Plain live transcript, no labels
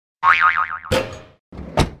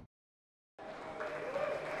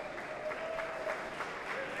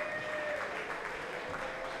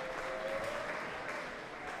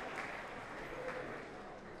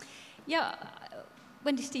Yeah,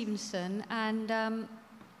 Wendy Stephenson, and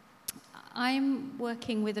I'm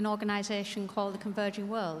working with an organisation called the Converging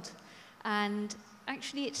World. And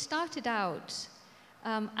actually it started out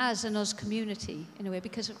as an us community, in a way,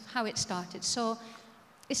 because of how it started. So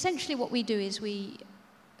essentially what we do is we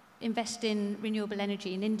invest in renewable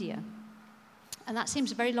energy in India. And that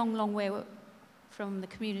seems a very long, long way from the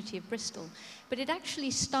community of Bristol. But it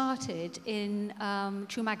actually started in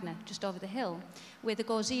Magna, just over the hill, with the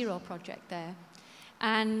Go Zero project there.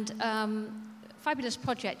 And fabulous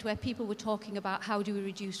project where people were talking about how do we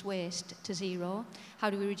reduce waste to zero,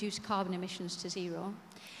 how do we reduce carbon emissions to zero.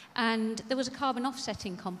 And there was a carbon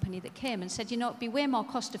offsetting company that came and said, you know, it'd be way more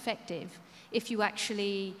cost effective if you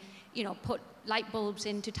actually, you know, put light bulbs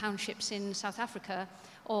into townships in South Africa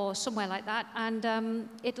or somewhere like that, and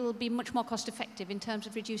it'll be much more cost effective in terms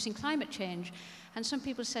of reducing climate change. And some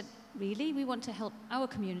people said, really? We want to help our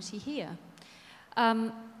community here.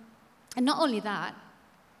 And not only that,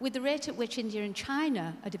 with the rate at which India and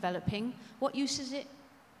China are developing, what use is it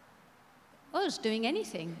us doing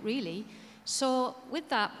anything, really? So with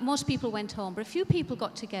that, most people went home, but a few people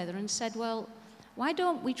got together and said, well, why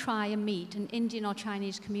don't we try and meet an Indian or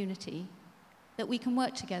Chinese community that we can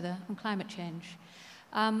work together on climate change?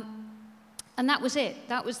 And that was it.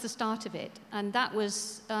 That was the start of it. And that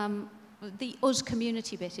was the us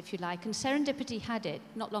community bit, if you like. And serendipity had it,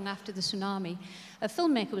 not long after the tsunami. A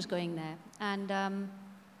filmmaker was going there and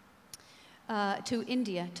to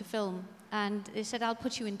India to film. And they said, I'll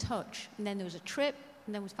put you in touch. And then there was a trip.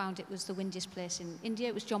 And then we found it was the windiest place in India.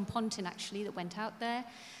 It was John Pontin, actually, that went out there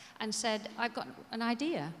and said, I've got an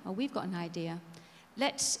idea, or we've got an idea.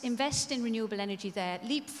 Let's invest in renewable energy there,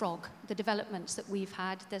 leapfrog the developments that we've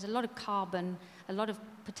had. There's a lot of carbon, a lot of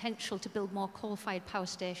potential to build more coal-fired power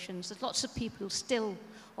stations. There's lots of people still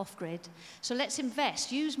off-grid. So let's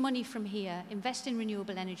invest, use money from here, invest in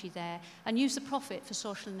renewable energy there, and use the profit for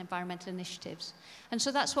social and environmental initiatives. And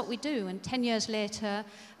so that's what we do. And 10 years later,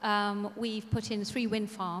 we've put in 3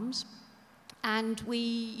 wind farms, and we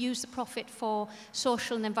use the profit for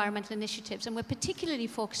social and environmental initiatives, and we're particularly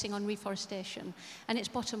focusing on reforestation, and it's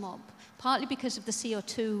bottom up, partly because of the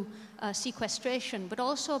CO2 sequestration, but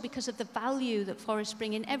also because of the value that forests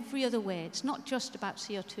bring in every other way. It's not just about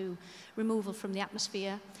CO2 removal from the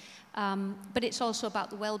atmosphere, but it's also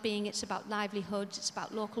about the well-being, it's about livelihoods, it's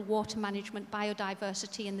about local water management,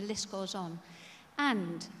 biodiversity, and the list goes on.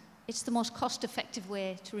 And it's the most cost-effective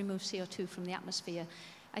way to remove CO2 from the atmosphere.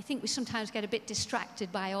 I think we sometimes get a bit distracted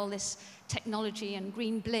by all this technology and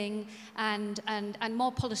green bling and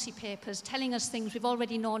more policy papers telling us things we've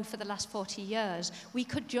already known for the last 40 years. We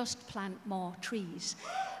could just plant more trees.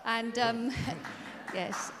 And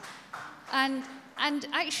yes. And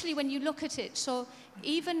actually, when you look at it, so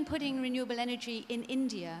even putting renewable energy in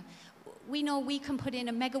India, we know we can put in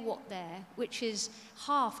a megawatt there, which is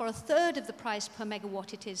half or a third of the price per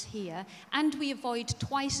megawatt it is here, and we avoid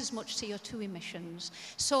twice as much CO2 emissions.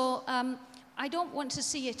 So I don't want to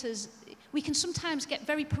see it as, we can sometimes get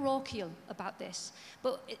very parochial about this,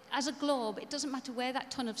 but as a globe, it doesn't matter where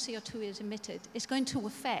that ton of CO2 is emitted, it's going to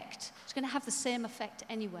affect, it's going to have the same effect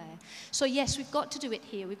anywhere. So yes, we've got to do it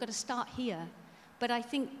here, we've got to start here, but I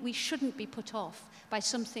think we shouldn't be put off by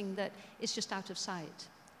something that is just out of sight.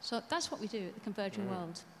 So that's what we do at the Converging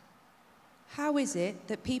World. How is it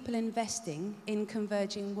that people investing in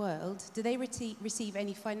Converging World, do they receive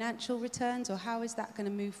any financial returns, or how is that going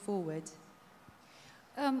to move forward?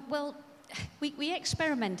 Well, we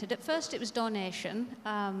experimented. At first it was donation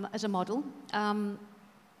as a model, and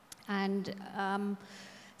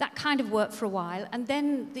that kind of worked for a while, and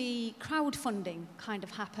then the crowdfunding kind of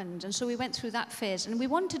happened, and so we went through that phase, and we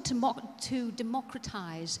wanted to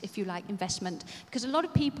democratize, if you like, investment, because a lot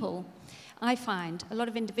of people, I find, a lot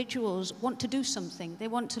of individuals want to do something. They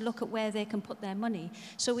want to look at where they can put their money.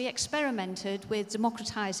 So we experimented with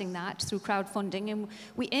democratizing that through crowdfunding, and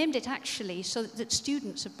we aimed it actually so that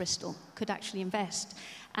students of Bristol could actually invest,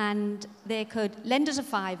 and they could lend us a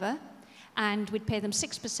 £5, and we'd pay them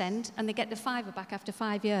 6%, and they get the £5 back after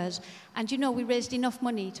 5 years. And you know, we raised enough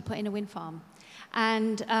money to put in a wind farm.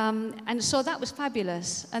 And so that was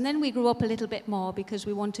fabulous. And then we grew up a little bit more because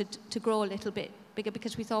we wanted to grow a little bit bigger,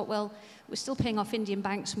 because we thought, well, we're still paying off Indian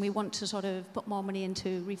banks and we want to sort of put more money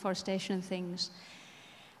into reforestation and things.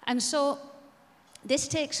 And so this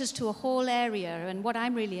takes us to a whole area, and what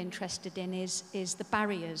I'm really interested in is the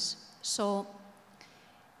barriers. So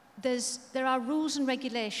there are rules and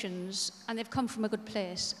regulations, and they've come from a good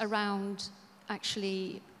place, around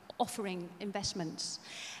actually offering investments.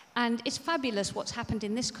 And it's fabulous what's happened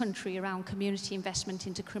in this country around community investment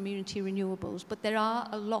into community renewables, but there are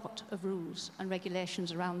a lot of rules and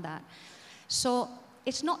regulations around that. So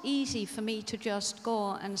it's not easy for me to just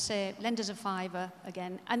go and say, lend us a fiver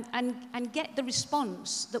again, and get the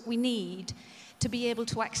response that we need to be able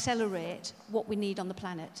to accelerate what we need on the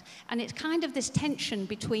planet. And it's kind of this tension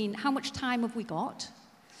between how much time have we got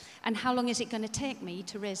and how long is it going to take me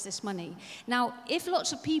to raise this money? Now, if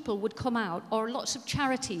lots of people would come out, or lots of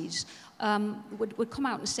charities would come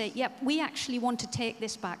out and say, yep, we actually want to take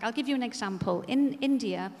this back. I'll give you an example. In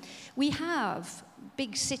India, we have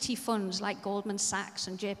big city funds like Goldman Sachs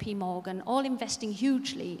and JP Morgan, all investing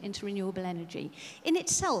hugely into renewable energy. In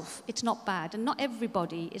itself, it's not bad, and not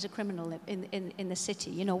everybody is a criminal in the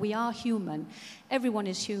city. You know, we are human. Everyone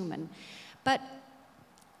is human. But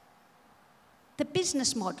the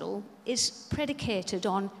business model is predicated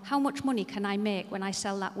on how much money can I make when I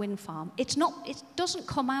sell that wind farm. It doesn't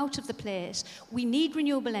come out of the place. We need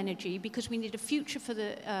renewable energy because we need a future for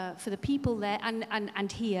the people there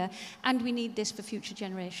and here, and we need this for future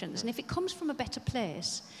generations. And if it comes from a better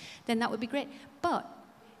place, then that would be great. But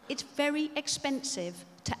it's very expensive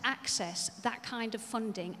to access that kind of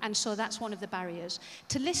funding, and so that's one of the barriers.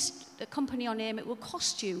 To list a company on AIM, it will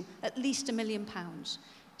cost you at least £1 million.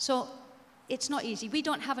 So it's not easy. We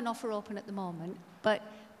don't have an offer open at the moment, but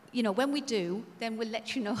you know, when we do, then we'll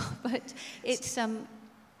let you know. But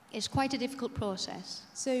it's quite a difficult process.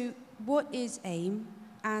 So what is AIM,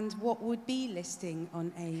 and what would be listing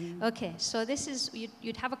on AIM? Okay, so this is,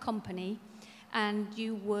 you'd have a company, and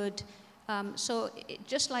you would,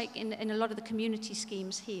 just like in a lot of the community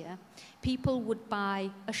schemes here, people would buy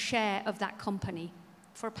a share of that company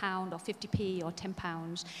for £1 or 50p or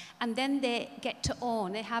 £10, and then they get to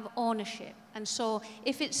own, they have ownership. And so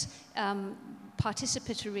if it's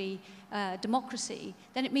participatory democracy,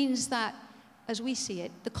 then it means that, as we see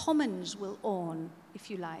it, the commons will own,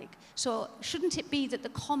 if you like. So shouldn't it be that the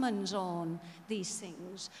commons own these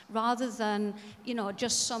things, rather than, you know,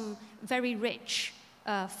 just some very rich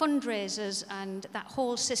fundraisers and that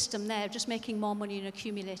whole system there, just making more money and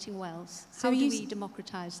accumulating wealth? How do we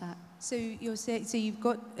democratize that? So you're saying, so you've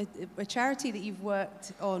got a charity that you've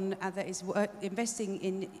worked on that is investing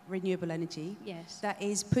in renewable energy. Yes. That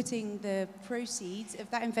is putting the proceeds of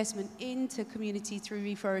that investment into community through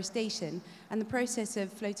reforestation, and the process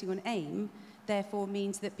of floating on AIM therefore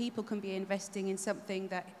means that people can be investing in something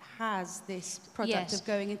that has this product of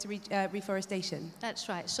going into reforestation. That's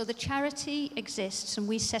right. So the charity exists, and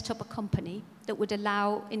we set up a company that would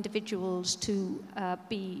allow individuals to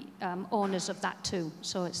be owners of that too.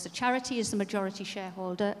 So it's the charity is the majority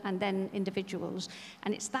shareholder, and then individuals.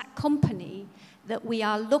 And it's that company that we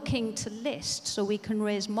are looking to list so we can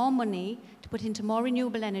raise more money to put into more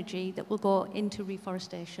renewable energy that will go into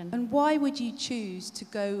reforestation. And why would you choose to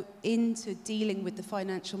go into dealing with the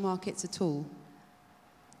financial markets at all?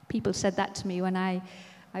 People said that to me when I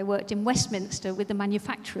worked in Westminster with the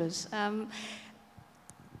manufacturers.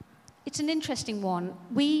 It's an interesting one.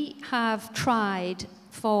 We have tried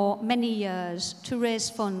for many years to raise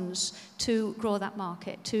funds to grow that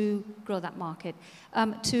market, to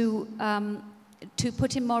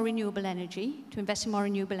put in more renewable energy, to invest in more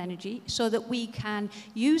renewable energy, so that we can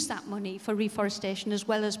use that money for reforestation as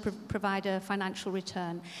well as provide a financial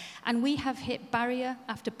return. And we have hit barrier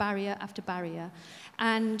after barrier after barrier.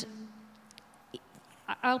 And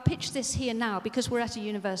I'll pitch this here now because we're at a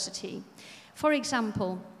university. For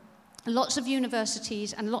example, lots of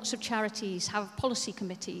universities and lots of charities have policy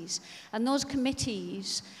committees, and those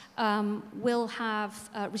committees will have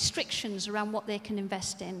restrictions around what they can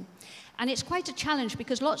invest in. And it's quite a challenge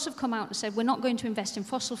because lots have come out and said, we're not going to invest in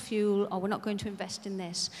fossil fuel, or we're not going to invest in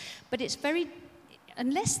this. But it's very,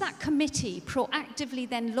 unless that committee proactively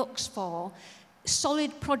then looks for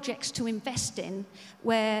solid projects to invest in,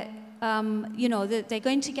 where you know, they're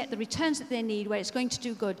going to get the returns that they need, where it's going to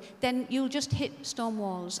do good, then you'll just hit stone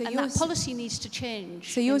walls. So and that policy needs to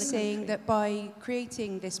change. So you're saying that by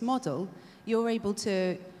creating this model, you're able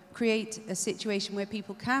to create a situation where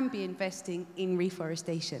people can be investing in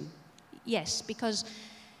reforestation? Yes, because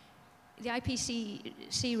the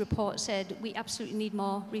IPCC report said we absolutely need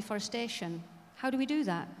more reforestation. How do we do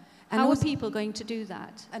that? And how are people going to do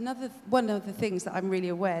that? One of the things that I'm really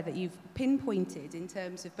aware that you've pinpointed in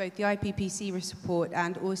terms of both the IPCC report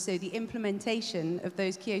and also the implementation of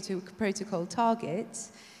those Kyoto Protocol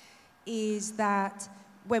targets is that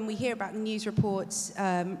when we hear about news reports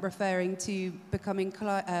referring to becoming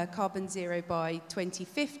carbon zero by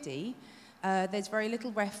 2050, there's very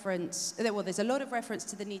little reference, well, there's a lot of reference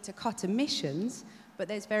to the need to cut emissions, but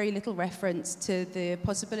there's very little reference to the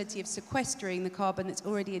possibility of sequestering the carbon that's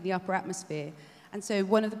already in the upper atmosphere. And so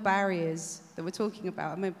one of the barriers that we're talking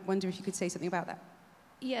about, I wonder if you could say something about that.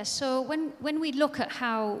 Yeah, so when we look at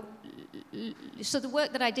how, so the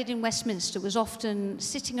work that I did in Westminster was often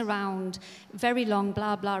sitting around very long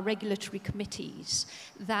blah blah regulatory committees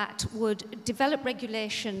that would develop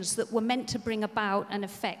regulations that were meant to bring about and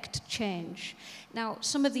affect change. Now,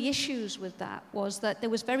 some of the issues with that was that there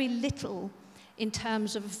was very little in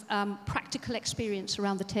terms of practical experience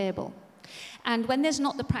around the table. And when there's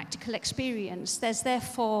not the practical experience, there's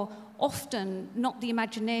therefore often not the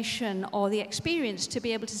imagination or the experience to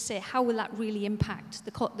be able to say, how will that really impact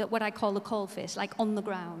what I call the coalface, like on the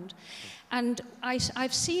ground? And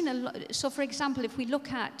I've seen a lot. So, for example, if we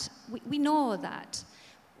look at, we know that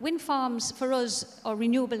wind farms, for us, or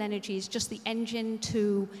renewable energy is just the engine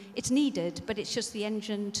to, it's needed, but it's just the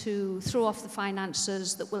engine to throw off the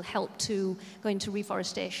finances that will help to go into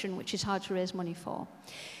reforestation, which is hard to raise money for.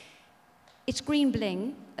 It's green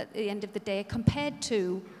bling at the end of the day compared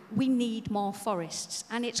to we need more forests,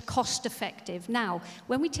 and it's cost effective. Now,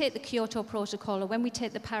 when we take the Kyoto Protocol, or when we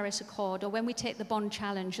take the Paris Accord, or when we take the Bonn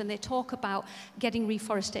Challenge, and they talk about getting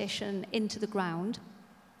reforestation into the ground,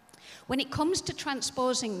 when it comes to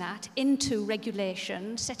transposing that into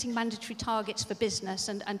regulation, setting mandatory targets for business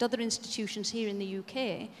and other institutions here in the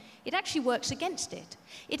UK, it actually works against it.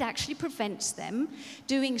 It actually prevents them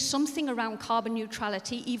doing something around carbon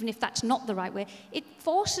neutrality, even if that's not the right way. It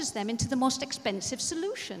forces them into the most expensive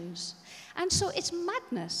solutions. And so it's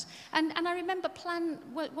madness. And I remember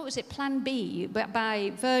what was it, Plan B,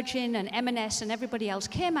 by Virgin and M&S and everybody else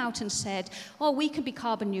came out and said, oh, we can be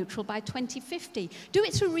carbon neutral by 2050. Do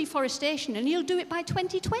it through reforestation and you'll do it by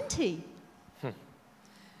 2020.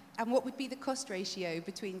 And what would be the cost ratio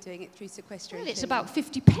between doing it through sequestration? Well, it's about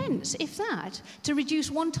 50 pence, if that, to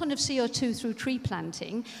reduce 1 tonne of CO2 through tree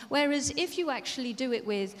planting, whereas if you actually do it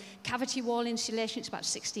with cavity wall insulation, it's about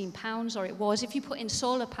 £16, or it was. If you put in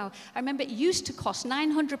solar power, I remember it used to cost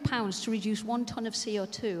 £900 to reduce 1 tonne of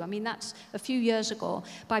CO2. I mean, that's a few years ago,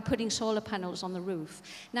 by putting solar panels on the roof.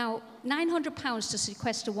 Now, £900 to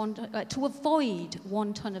sequester to avoid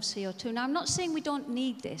 1 tonne of CO2. Now, I'm not saying we don't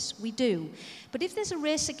need this, we do. But if there's a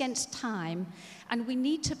race against time, and we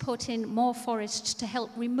need to put in more forests to help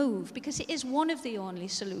remove, because it is one of the only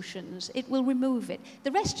solutions, it will remove it.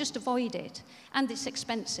 The rest just avoid it, and it's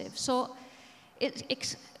expensive. So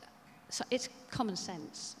it's common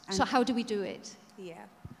sense. And so how do we do it? Yeah.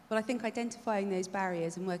 Well, I think identifying those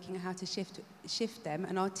barriers and working out how to shift them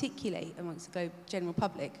and articulate amongst the general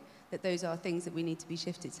public that those are things that we need to be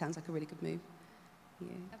shifted sounds like a really good move. Yeah.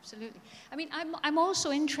 Absolutely. I mean, I'm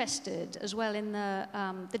also interested as well in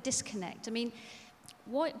the disconnect. I mean,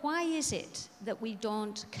 why is it that we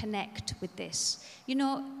don't connect with this? You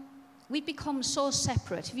know, we've become so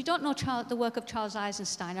separate. If you don't know the work of Charles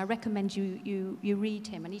Eisenstein, I recommend you read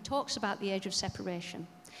him. And he talks about the age of separation.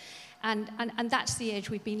 And that's the age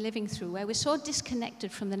we've been living through, where we're so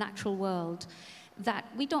disconnected from the natural world that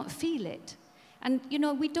we don't feel it. And, you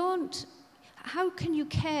know, how can you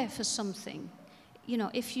care for something, you know,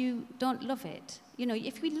 if you don't love it? You know,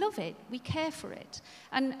 if we love it, we care for it.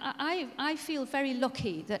 And I feel very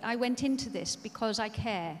lucky that I went into this because I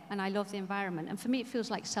care and I love the environment. And for me, it feels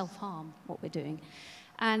like self-harm, what we're doing.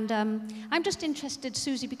 And I'm just interested,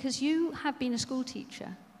 Suzi, because you have been a school teacher.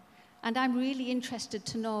 And I'm really interested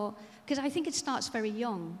to know, because I think it starts very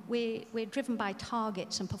young. We're driven by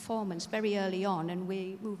targets and performance very early on, and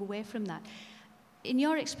we move away from that. In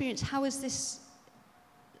your experience, how has this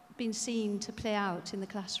been seen to play out in the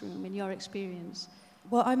classroom, in your experience?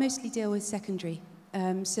 Well, I mostly deal with secondary.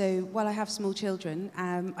 So while I have small children,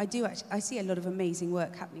 I see a lot of amazing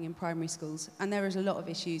work happening in primary schools, and there is a lot of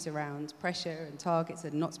issues around pressure and targets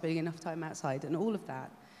and not spending enough time outside and all of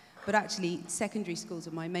that. But actually, secondary schools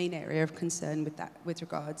are my main area of concern with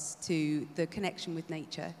regards to the connection with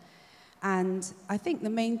nature. And I think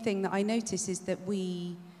the main thing that I notice is that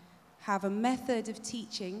we have a method of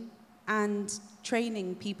teaching and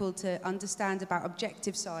training people to understand about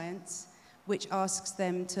objective science, which asks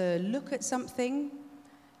them to look at something,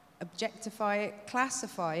 objectify it,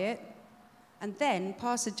 classify it, and then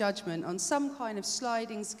pass a judgment on some kind of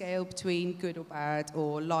sliding scale between good or bad,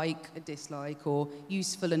 or like or dislike, or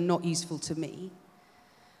useful and not useful to me.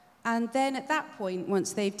 And then at that point,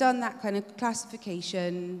 once they've done that kind of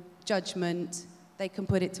classification, judgment, they can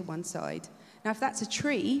put it to one side. Now, if that's a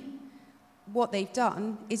tree, what they've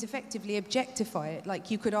done is effectively objectify it.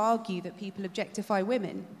 Like, you could argue that people objectify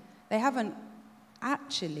women. They haven't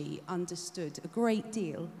actually understood a great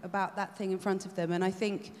deal about that thing in front of them. And I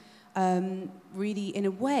think, really, in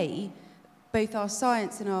a way, both our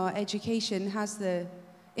science and our education has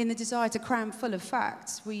in the desire to cram full of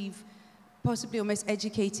facts, we've possibly almost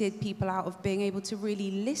educated people out of being able to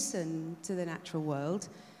really listen to the natural world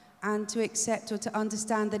and to accept or to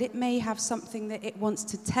understand that it may have something that it wants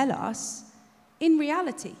to tell us in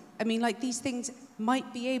reality. I mean, like, these things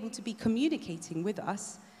might be able to be communicating with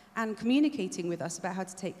us and communicating with us about how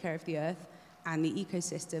to take care of the earth and the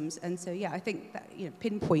ecosystems. And so, yeah, I think that, you know,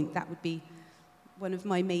 pinpoint, that would be one of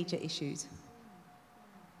my major issues.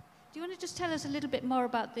 Do you want to just tell us a little bit more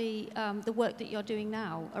about the work that you're doing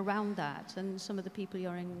now around that and some of the people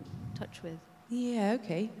you're in touch with? Yeah,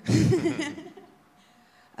 okay.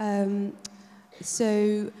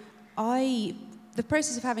 So the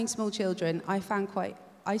process of having small children, I found quite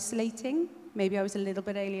isolating. Maybe I was a little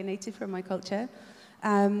bit alienated from my culture.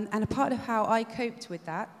 And a part of how I coped with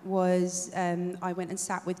that was I went and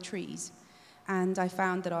sat with trees. And I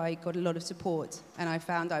found that I got a lot of support, and I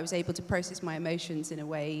found I was able to process my emotions in a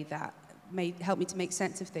way that helped me to make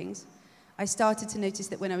sense of things. I started to notice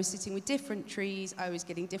that when I was sitting with different trees, I was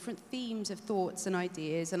getting different themes of thoughts and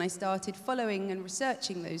ideas, and I started following and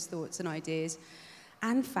researching those thoughts and ideas,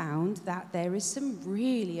 and found that there is some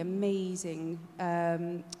really amazing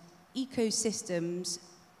ecosystems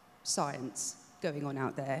science going on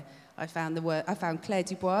out there. I found Claire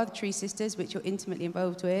Dubois, the Tree Sisters, which you're intimately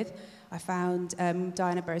involved with. I found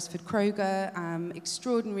Diana Beresford-Kroeger,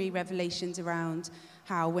 extraordinary revelations around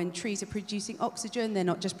how when trees are producing oxygen, they're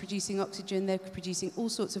not just producing oxygen, they're producing all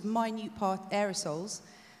sorts of minute aerosols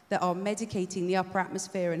that are medicating the upper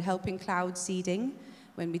atmosphere and helping cloud seeding.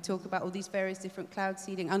 When we talk about all these various different cloud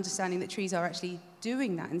seeding, understanding that trees are actually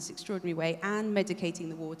doing that in this extraordinary way and medicating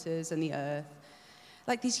the waters and the earth.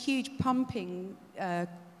 Like these huge pumping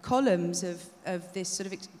columns of this sort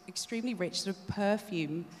of extremely rich sort of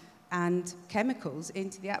perfume and chemicals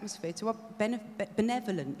into the atmosphere to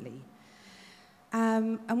benevolently.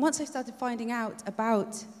 And once I started finding out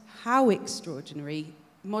about how extraordinary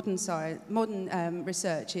modern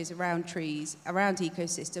research is around trees, around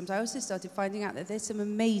ecosystems, I also started finding out that there's some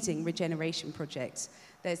amazing regeneration projects.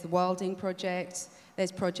 There's the Rewilding project,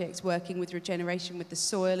 there's projects working with regeneration with the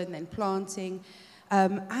soil and then planting.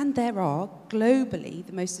 And there are, globally,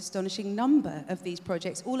 the most astonishing number of these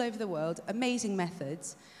projects all over the world, amazing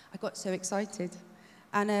methods. I got so excited.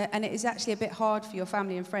 And it is actually a bit hard for your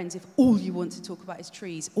family and friends if all you want to talk about is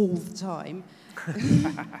trees all the time.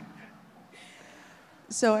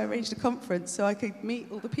 So I arranged a conference so I could meet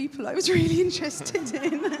all the people I was really interested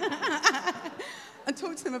in and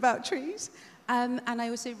talk to them about trees. And I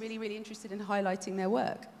also really interested in highlighting their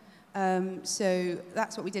work. So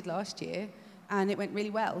that's what we did last year. And it went really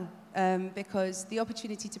well because the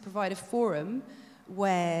opportunity to provide a forum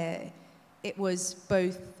where it was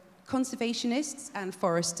both conservationists and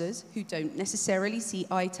foresters who don't necessarily see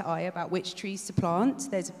eye to eye about which trees to plant.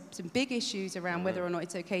 There's some big issues around whether or not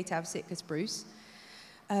it's okay to have Sitka spruce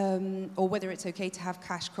or whether it's okay to have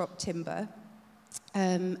cash crop timber.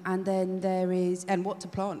 And then there is, and what to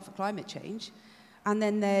plant for climate change. And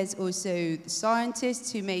then there's also the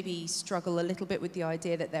scientists who maybe struggle a little bit with the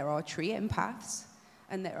idea that there are tree empaths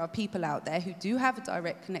and there are people out there who do have a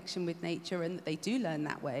direct connection with nature and that they do learn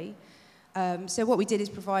that way. So what we did is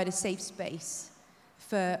provide a safe space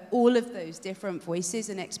for all of those different voices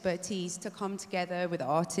and expertise to come together with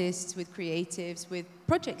artists, with creatives, with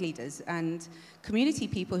project leaders and community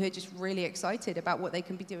people who are just really excited about what they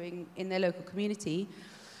can be doing in their local community.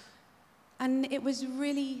 And it was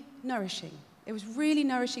really nourishing. It was really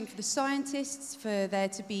nourishing for the scientists, for there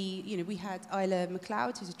to be, you know, we had Isla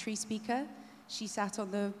MacLeod, who's a tree speaker. She sat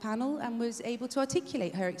on the panel and was able to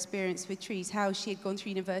articulate her experience with trees, how she had gone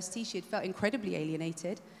through university, she had felt incredibly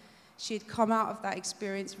alienated. She had come out of that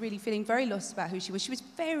experience really feeling very lost about who she was. She was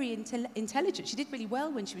very intelligent. She did really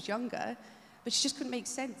well when she was younger, but she just couldn't make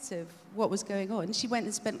sense of what was going on. She went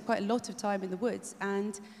and spent quite a lot of time in the woods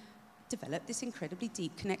and developed this incredibly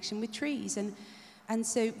deep connection with trees. And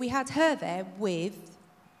so we had her there with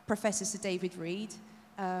Professor Sir David Reed,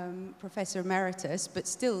 Professor Emeritus, but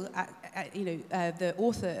still, the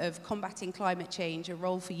author of Combating Climate Change, A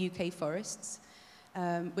Role for UK Forests,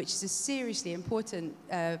 which is a seriously important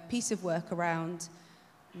piece of work around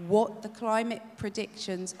what the climate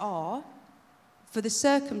predictions are for the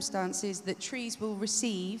circumstances that trees will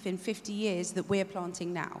receive in 50 years that we're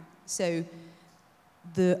planting now. So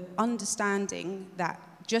the understanding that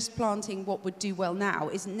just planting what would do well now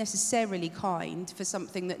isn't necessarily kind for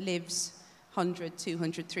something that lives 100,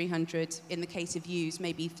 200, 300, in the case of yews,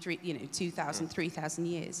 maybe 2,000, 3,000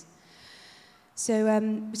 years.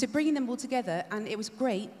 So, so bringing them all together, and it was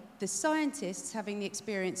great, the scientists having the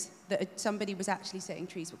experience that somebody was actually saying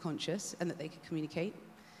trees were conscious and that they could communicate,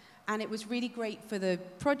 And it was really great for the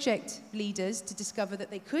project leaders to discover that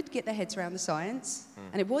they could get their heads around the science,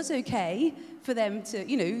 and it was okay for them to,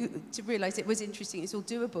 you know, to realize it was interesting, it's all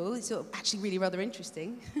doable, it's all actually really rather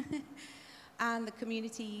interesting. And the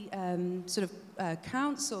community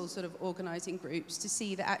council sort of organizing groups to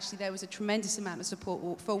see that actually there was a tremendous amount of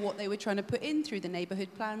support for what they were trying to put in through the neighborhood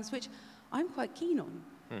plans, which I'm quite keen on.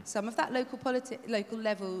 Some of that local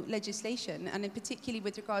level legislation, and in particularly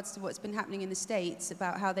with regards to what's been happening in the States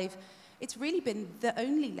about how it's really been the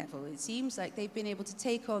only level. It seems like they've been able to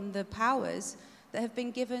take on the powers that have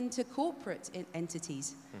been given to corporate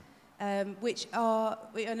entities, which are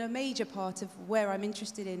a major part of where I'm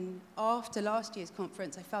interested in. After last year's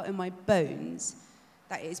conference, I felt in my bones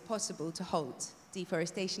that it is possible to halt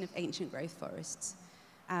deforestation of ancient growth forests.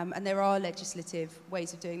 And there are legislative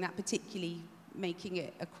ways of doing that, particularly making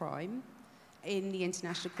it a crime in the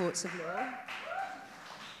international courts of law.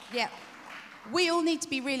 Yeah, we all need to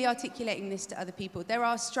be really articulating this to other people. There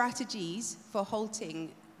are strategies for halting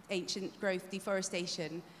ancient growth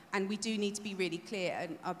deforestation, and we do need to be really clear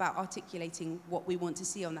about articulating what we want to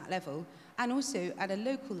see on that level. And also at a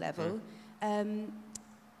local level,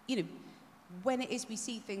 you know, when it is we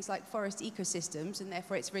see things like forest ecosystems, and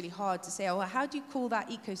therefore it's really hard to say, oh, well, how do you call that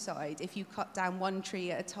ecocide if you cut down one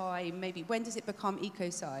tree at a time? Maybe when does it become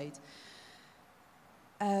ecocide?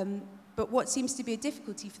 But what seems to be a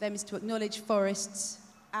difficulty for them is to acknowledge forests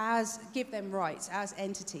give them rights as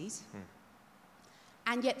entities.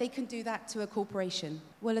 And yet they can do that to a corporation.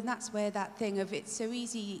 Well, and that's where that thing of it's so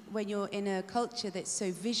easy when you're in a culture that's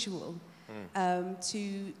so visual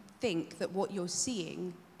to think that what you're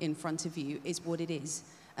seeing in front of you is what it is.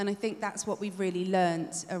 And I think that's what we've really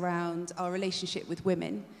learnt around our relationship with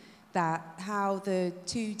women, that how the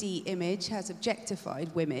 2D image has objectified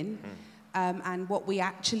women, and what we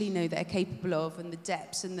actually know they're capable of, and the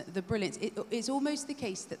depths and the brilliance. It's almost the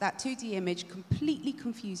case that that 2D image completely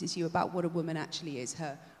confuses you about what a woman actually is,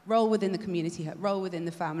 her role within the community, her role within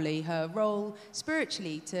the family, her role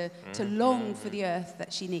spiritually to long for the earth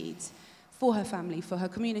that she needs, for her family, for her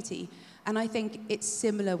community. And I think it's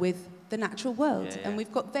similar with the natural world. Yeah, yeah. And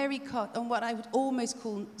we've got very cut on what I would almost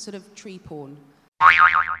call sort of tree porn.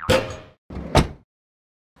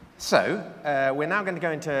 So, we're now going to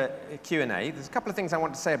go into Q&A. There's a couple of things I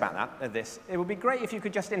want to say about this. It would be great if you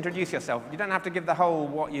could just introduce yourself. You don't have to give the whole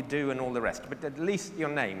what you do and all the rest, but at least your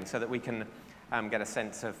name so that we can get a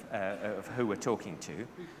sense of who we're talking to. You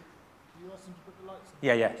ask them to put the lights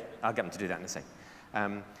on? Yeah. I'll get them to do that in a sec.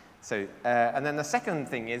 And then the second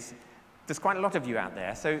thing is, there's quite a lot of you out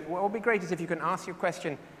there, so what would be great is if you can ask your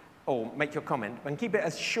question or make your comment and keep it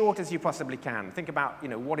as short as you possibly can. Think about, you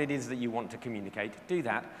know, what it is that you want to communicate. Do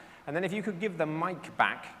that. And then if you could give the mic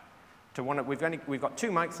back to one of, we've got 2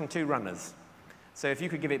 mics and 2 runners. So if you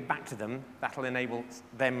could give it back to them, that'll enable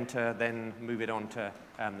them to then move it on to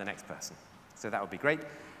the next person. So that would be great.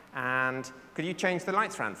 And could you change the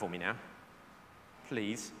lights around for me now?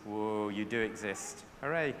 Please. Whoa, you do exist.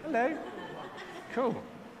 Hooray. Hello. Cool.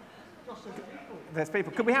 There's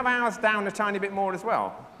people. Could we have ours down a tiny bit more as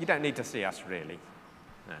well? You don't need to see us, really.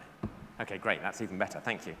 No. Okay, great. That's even better.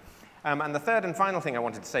 Thank you. And the third and final thing I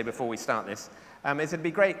wanted to say before we start this is it'd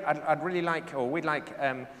be great, I'd really like, or we'd like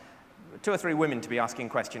 2 or 3 women to be asking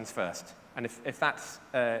questions first. And if that's,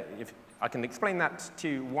 if I can explain that to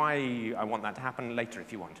you why I want that to happen later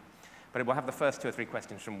if you want. But we'll have the first 2 or 3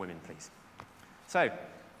 questions from women, please. So,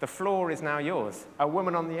 the floor is now yours. A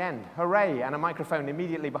woman on the end. Hooray, and a microphone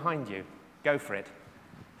immediately behind you. Go for it.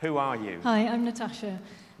 Who are you? Hi, I'm Natasha,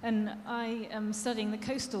 and I am studying the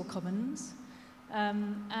coastal commons.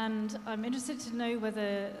 And I'm interested to know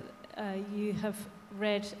whether you have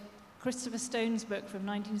read Christopher Stone's book from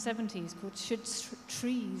 1970s called Should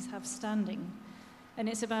Trees Have Standing? And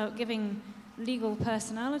it's about giving legal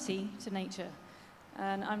personality to nature.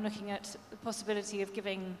 And I'm looking at the possibility of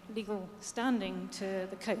giving legal standing to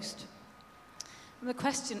the coast. And the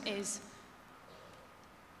question is,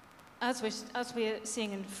 as we're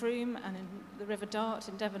seeing in Frome and in the River Dart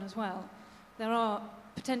in Devon as well, there are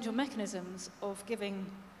potential mechanisms of giving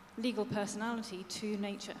legal personality to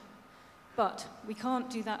nature. But we can't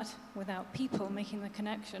do that without people making the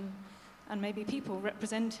connection, and maybe people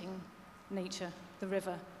representing nature, the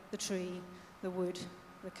river, the tree, the wood,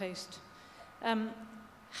 the coast.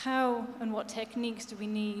 How and what techniques do we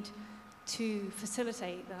need to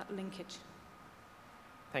facilitate that linkage?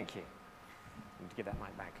 Thank you. I'm going to give that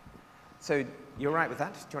mic back. So you're right with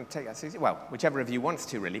that? Do you want to take that, Suzi? Well, whichever of you wants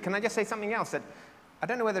to, really. Can I just say something else? That I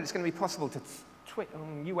don't know whether it's going to be possible to twist.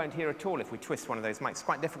 You won't hear at all if we twist one of those mics. It's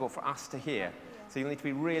quite difficult for us to hear. Yeah. So you'll need to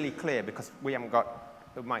be really clear because we haven't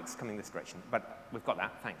got the mics coming this direction. But we've got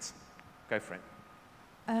that. Thanks. Go for it.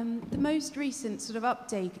 The most recent sort of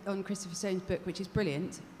update on Christopher Stone's book, which is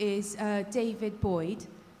brilliant, is David Boyd.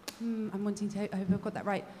 I'm wanting to, I hope I've got that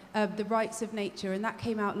right. The Rights of Nature, and that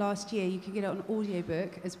came out last year. You can get it on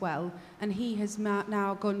audiobook as well. And he has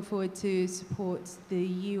now gone forward to support the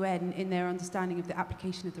UN in their understanding of the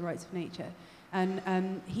application of the rights of nature.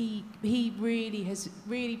 And he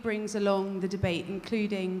really brings along the debate,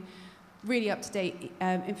 including really up-to-date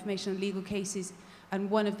information on legal cases. And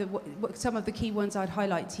some of the key ones I'd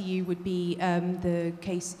highlight to you would be the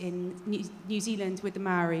case in New Zealand with the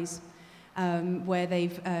Maoris, where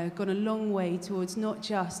they've gone a long way towards not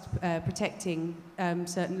just protecting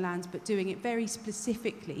certain lands, but doing it very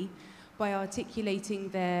specifically by articulating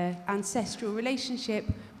their ancestral relationship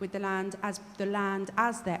with the land as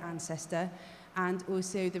their ancestor, and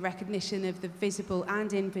also the recognition of the visible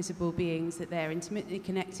and invisible beings that they're intimately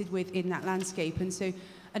connected with in that landscape. And so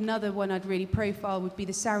another one I'd really profile would be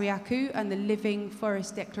the Sariaku and the Living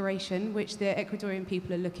Forest Declaration, which the Ecuadorian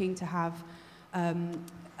people are looking to have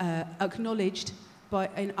acknowledged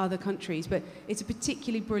in other countries. But it's a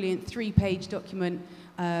particularly brilliant 3-page document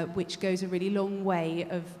which goes a really long way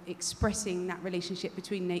of expressing that relationship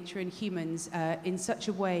between nature and humans in such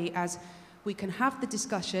a way as we can have the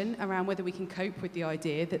discussion around whether we can cope with the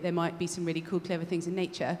idea that there might be some really cool, clever things in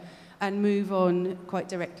nature, and move on quite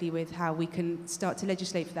directly with how we can start to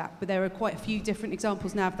legislate for that. But there are quite a few different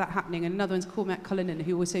examples now of that happening, and another one's Cormac Cullinan,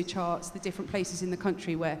 who also charts the different places in the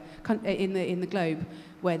country in the globe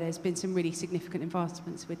where there's been some really significant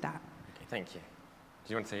advancements with that. Okay, thank you.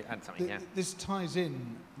 Do you want to add something? Yeah. This ties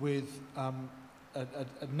in with a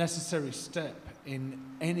necessary step in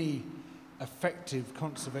any effective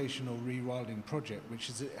conservation or rewilding project, which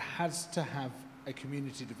is it has to have a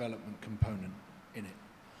community development component in it.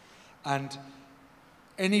 And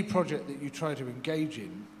any project that you try to engage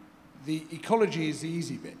in, the ecology is the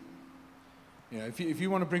easy bit. You know, if you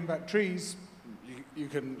want to bring back trees, you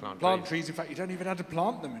can plant trees. In fact, you don't even have to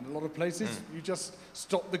plant them in a lot of places. You just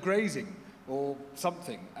stop the grazing or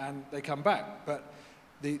something, and they come back. But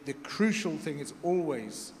the crucial thing is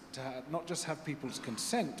always to not just have people's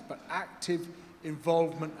consent, but active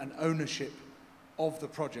involvement and ownership of the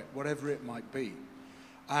project, whatever it might be.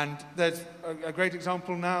 And there's a great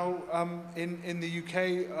example now in the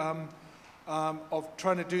UK of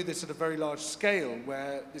trying to do this at a very large scale,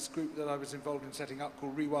 where this group that I was involved in setting up,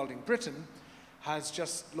 called Rewilding Britain, has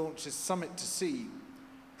just launched this Summit to Sea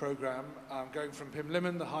programme, going from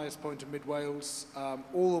Pumlummon, the highest point of mid-Wales,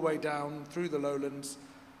 all the way down through the lowlands,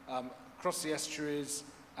 across the estuaries,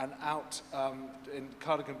 and out in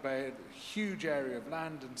Cardigan Bay, a huge area of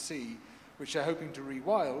land and sea, which they're hoping to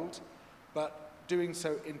rewild, but doing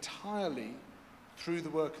so entirely through the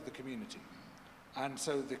work of the community. And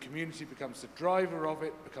so the community becomes the driver of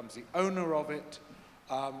it, becomes the owner of it.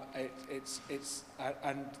 And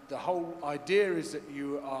the whole idea is that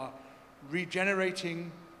you are regenerating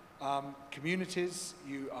communities,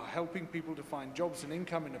 you are helping people to find jobs and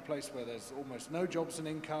income in a place where there's almost no jobs and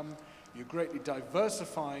income, you're greatly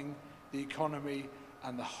diversifying the economy,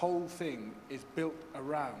 and the whole thing is built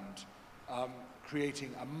around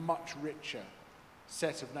creating a much richer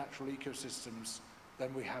set of natural ecosystems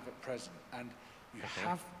than we have at present. And you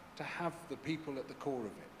have to have the people at the core of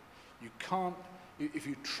it. You can't, if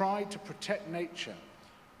you try to protect nature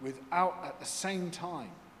without at the same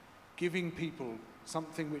time giving people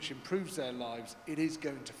something which improves their lives, it is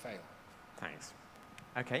going to fail. Thanks.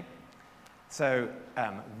 Okay. So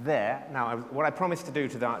now what I promised to do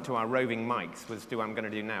to our roving mics was do what I'm going to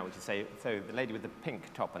do now, which is say, so the lady with the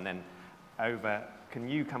pink top, and then over, can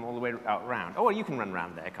you come all the way around? Oh, well, you can run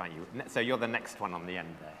around there, can't you? So you're the next one on the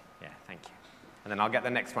end there. Yeah, thank you. And then I'll get the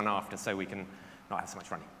next one after, so we can not have so much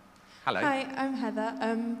running. Hello. Hi, I'm Heather.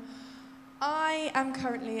 I am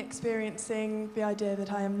currently experiencing the idea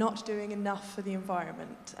that I am not doing enough for the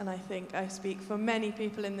environment, and I think I speak for many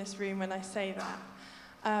people in this room when I say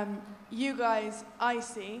that. You guys, I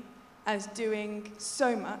see as doing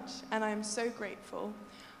so much, and I am so grateful.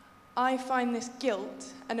 I find this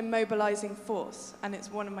guilt an immobilizing force, and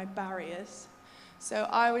it's one of my barriers. So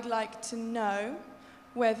I would like to know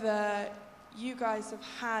whether you guys have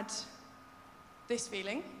had this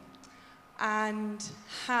feeling, and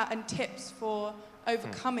tips for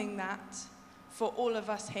overcoming that for all of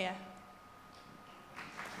us here.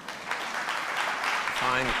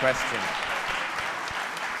 Fine question.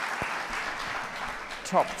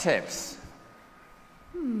 Top tips.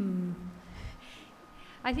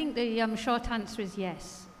 I think the short answer is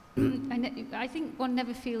yes. I think one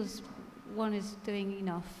never feels one is doing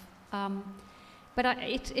enough. But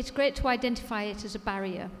it's great to identify it as a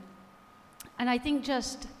barrier. And I think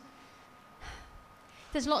just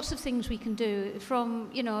there's lots of things we can do, from,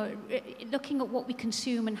 you know, looking at what we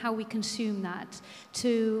consume and how we consume that,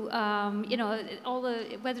 to, you know,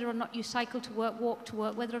 whether or not you cycle to work, walk to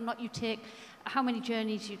work, whether or not you take, how many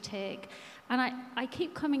journeys you take. And I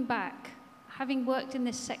keep coming back, having worked in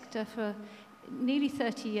this sector for nearly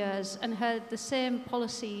 30 years and heard the same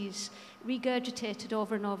policies regurgitated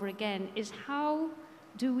over and over again, is how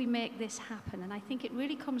do we make this happen? And I think it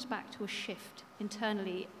really comes back to a shift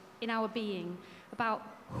internally in our being, about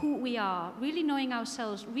who we are, really knowing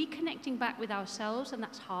ourselves, reconnecting back with ourselves, and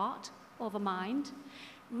that's heart over mind,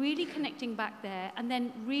 really connecting back there, and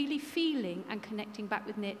then really feeling and connecting back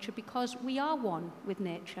with nature, because we are one with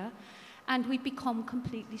nature, and we become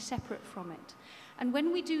completely separate from it. And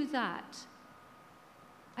when we do that,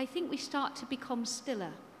 I think we start to become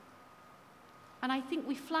stiller. And I think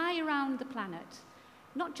we fly around the planet,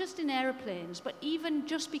 not just in aeroplanes, but even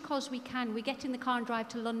just because we can. We get in the car and drive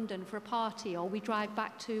to London for a party, or we drive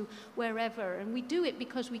back to wherever, and we do it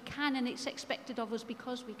because we can, and it's expected of us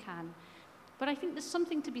because we can. But I think there's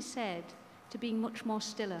something to be said to being much more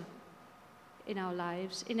stiller in our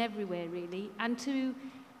lives, in every way really, and to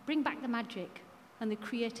bring back the magic and the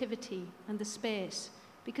creativity and the space.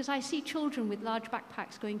 Because I see children with large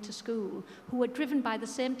backpacks going to school who are driven by the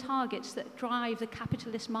same targets that drive the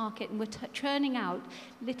capitalist market, and we're churning out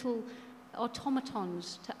little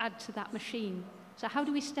automatons to add to that machine. So how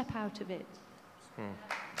do we step out of it? Thanks,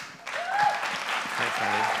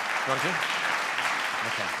 Wendy. You want to?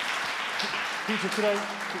 Okay. Peter, could I...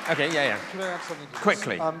 Okay, yeah. Could I add something to this?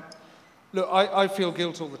 Quickly. Look, I feel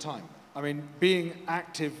guilt all the time. I mean, being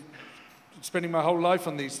active, spending my whole life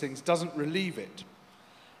on these things doesn't relieve it.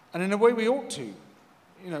 And in a way we ought to.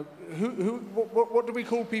 You know, what do we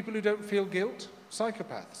call people who don't feel guilt?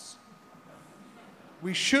 Psychopaths.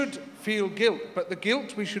 We should feel guilt, but the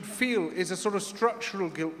guilt we should feel is a sort of structural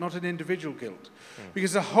guilt, not an individual guilt.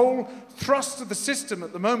 Because the whole thrust of the system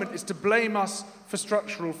at the moment is to blame us for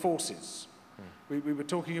structural forces. We were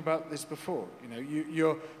talking about this before. You know,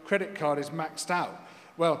 your credit card is maxed out.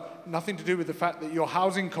 Well, nothing to do with the fact that your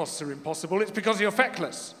housing costs are impossible. It's because you're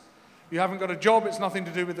feckless. You haven't got a job, it's nothing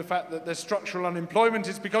to do with the fact that there's structural unemployment,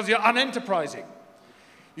 it's because you're unenterprising.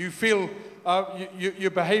 You feel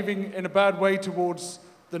you're behaving in a bad way towards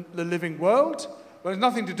the living world, but it's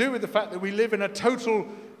nothing to do with the fact that we live in a total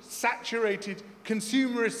saturated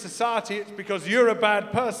consumerist society. It's because you're a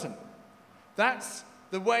bad person. That's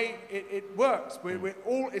the way it works.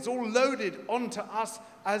 It's all loaded onto us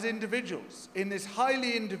as individuals in this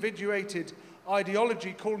highly individuated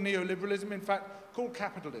ideology called neoliberalism, in fact, called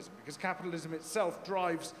capitalism, because capitalism itself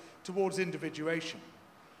drives towards individuation.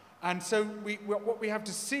 And so what we have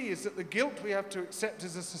to see is that the guilt we have to accept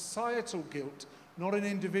is a societal guilt, not an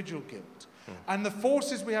individual guilt. And the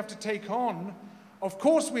forces we have to take on, of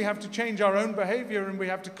course we have to change our own behavior and we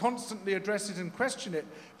have to constantly address it and question it,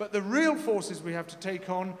 but the real forces we have to take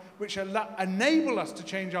on, which enable us to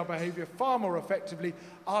change our behavior far more effectively,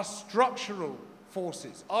 are structural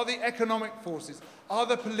forces, are the economic forces, are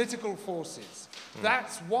the political forces.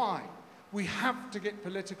 That's why we have to get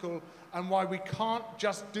political, and why we can't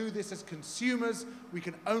just do this as consumers, we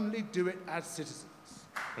can only do it as citizens.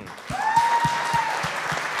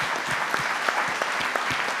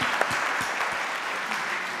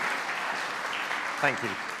 Thank you.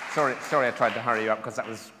 Sorry I tried to hurry you up, because that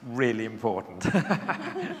was really important.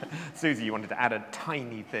 Suzi, you wanted to add a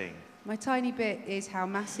tiny thing. My tiny bit is how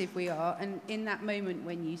massive we are, and in that moment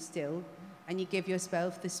when you still and you give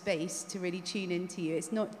yourself the space to really tune into you,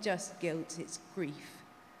 it's not just guilt, it's grief.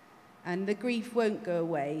 And the grief won't go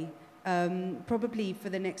away, probably for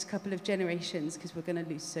the next couple of generations, because we're going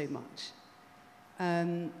to lose so much.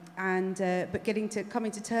 But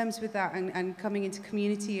coming to terms with that and coming into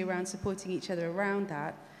community around supporting each other around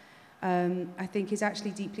that, I think is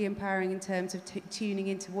actually deeply empowering in terms of tuning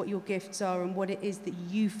into what your gifts are and what it is that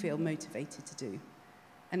you feel motivated to do,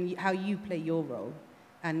 and how you play your role,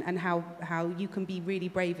 and how you can be really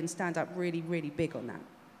brave and stand up really, really big on that.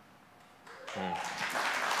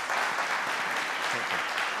 Thank you.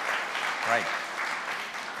 Great.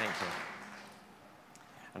 Thank you.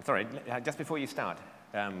 I'm sorry, just before you start,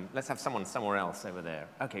 let's have someone somewhere else over there.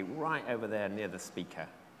 Okay, right over there near the speaker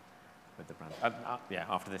with the brand. Yeah,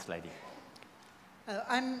 after this lady.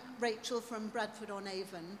 I'm Rachel from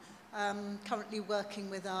Bradford-on-Avon, currently working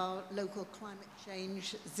with our local climate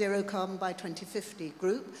change Zero Carbon by 2050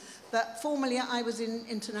 group. But formerly I was in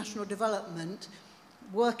international development,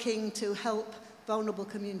 working to help vulnerable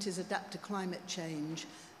communities adapt to climate change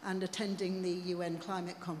and attending the UN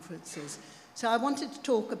climate conferences. So I wanted to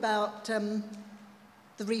talk about the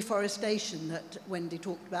reforestation that Wendy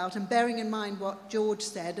talked about, and bearing in mind what George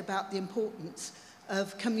said about the importance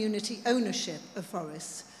of community ownership of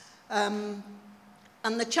forests. And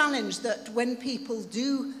the challenge that when people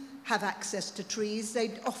do have access to trees,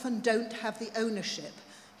 they often don't have the ownership.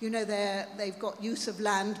 You know, they've got use of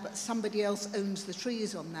land, but somebody else owns the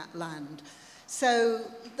trees on that land. So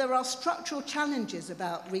there are structural challenges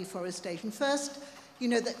about reforestation. First, you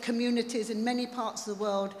know, that communities in many parts of the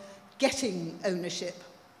world getting ownership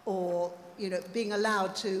or, you know, being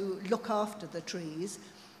allowed to look after the trees.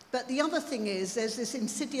 But the other thing is there's this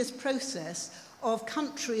insidious process of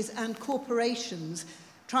countries and corporations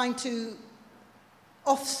trying to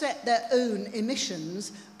offset their own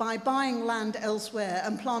emissions by buying land elsewhere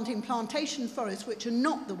and planting plantation forests, which are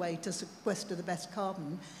not the way to sequester the best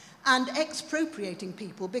carbon, and expropriating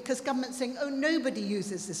people because government's saying, oh, nobody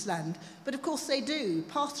uses this land. But of course they do.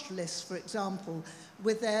 Pastoralists, for example,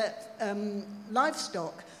 with their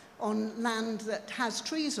livestock on land that has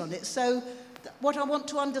trees on it. So what I want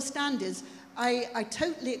to understand is I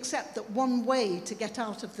totally accept that one way to get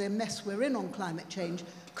out of the mess we're in on climate change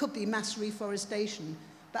could be mass reforestation.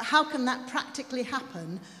 But how can that practically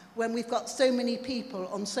happen when we've got so many people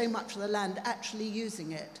on so much of the land actually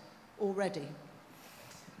using it already?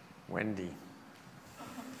 Wendy.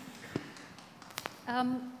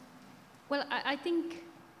 Well, I think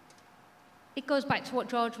it goes back to what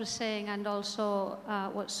George was saying and also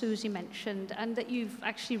what Suzi mentioned and that you've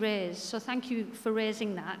actually raised. So thank you for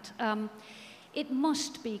raising that. It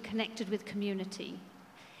must be connected with community.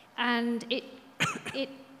 And it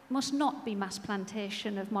must not be mass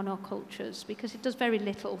plantation of monocultures because it does very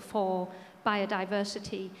little for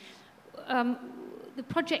biodiversity. The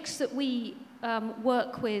projects that we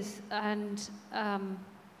work with, and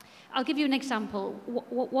I'll give you an example.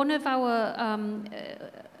 One of our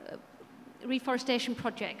reforestation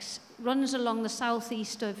projects runs along the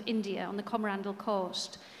southeast of India on the Coromandel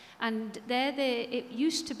coast. And it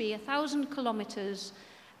used to be 1,000 kilometers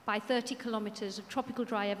by 30 kilometers of tropical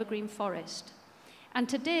dry evergreen forest. And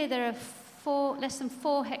today there are less than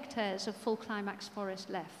 4 hectares of full climax forest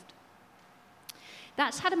left.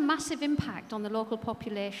 That's had a massive impact on the local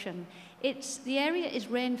population. The area is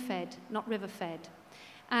rain-fed, not river-fed.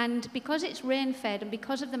 And because it's rain-fed and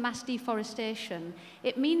because of the mass deforestation,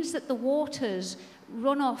 it means that the waters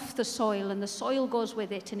run off the soil and the soil goes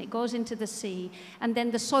with it and it goes into the sea, and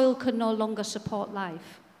then the soil can no longer support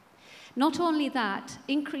life. Not only that,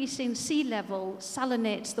 increasing sea level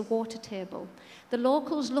salinates the water table. The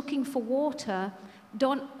locals looking for water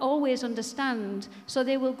don't always understand, so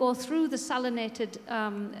they will go through the salinated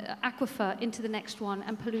aquifer into the next one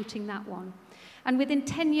and polluting that one. And within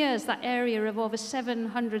 10 years, that area of over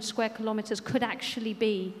 700 square kilometers could actually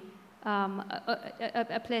be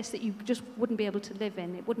a place that you just wouldn't be able to live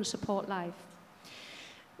in. It wouldn't support life.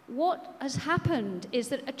 What has happened is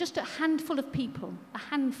that just a handful of people,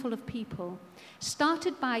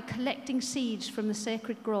 started by collecting seeds from the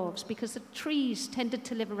sacred groves because the trees tended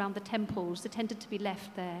to live around the temples, they tended to be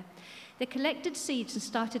left there. They collected seeds and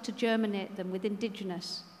started to germinate them with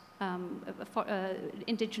indigenous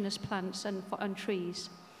plants and trees.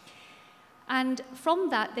 And from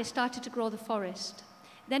that, they started to grow the forest.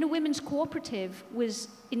 Then a women's cooperative was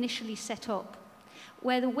initially set up,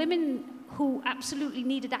 where the women who absolutely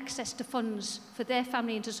needed access to funds for their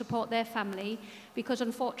family and to support their family, because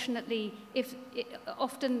unfortunately,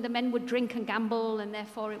 often the men would drink and gamble, and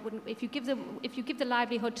therefore it wouldn't. If you give the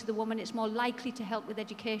livelihood to the woman, it's more likely to help with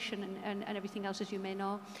education and everything else, as you may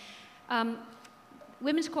know.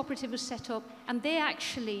 Women's cooperative was set up, and they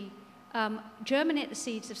actually germinate the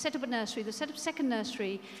seeds. They've set up a nursery, they've set up a second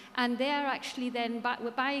nursery, and they are actually then,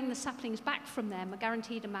 we're buying the saplings back from them, a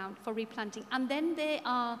guaranteed amount for replanting, and then they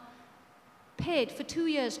are paid for 2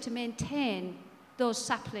 years to maintain those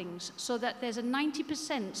saplings so that there's a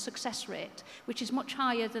 90% success rate, which is much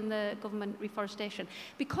higher than the government reforestation.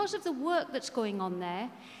 Because of the work that's going on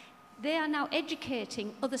there, they are now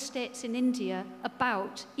educating other states in India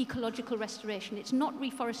about ecological restoration. It's not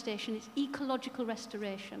reforestation, it's ecological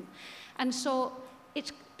restoration. And so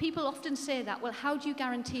people often say that, well, how do you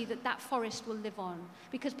guarantee that that forest will live on?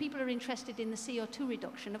 Because people are interested in the CO2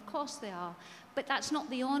 reduction. Of course they are. But that's not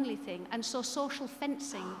the only thing. And so social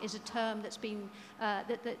fencing is a term that's been,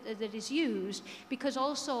 that is used, because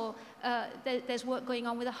also there's work going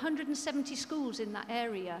on with 170 schools in that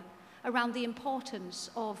area around the importance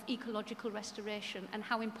of ecological restoration and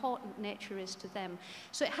how important nature is to them.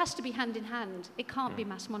 So it has to be hand in hand. It can't be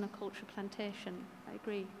mass monoculture plantation. I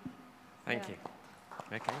agree. Thank you.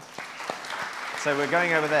 Okay. So we're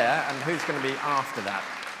going over there, and who's going to be after that?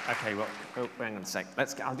 Okay, well, hang on a sec.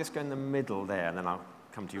 I'll just go in the middle there, and then I'll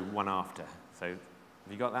come to you one after. So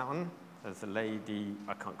have you got that one? There's a lady,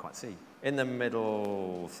 I can't quite see. In the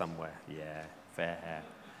middle somewhere, yeah. fair hair.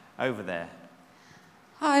 Over there.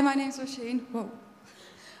 Hi, my name's Rasheen. Whoa.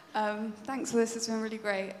 Thanks for this, it's been really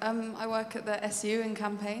great. I work at the SU in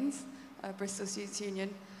campaigns, Bristol Students'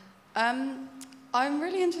 Union. I'm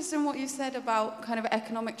really interested in what you said about kind of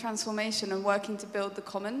economic transformation and working to build the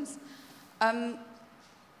commons.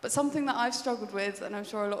 But something that I've struggled with, and I'm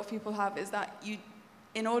sure a lot of people have, is that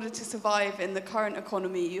in order to survive in the current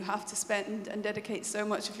economy, you have to spend and dedicate so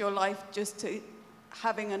much of your life just to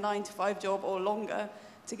having a 9-to-5 job or longer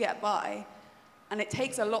to get by. And it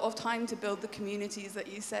takes a lot of time to build the communities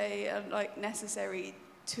that you say are like necessary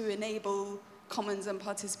to enable commons and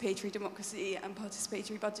participatory democracy and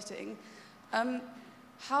participatory budgeting.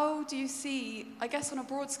 How do you see, I guess on a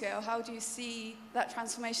broad scale, how do you see that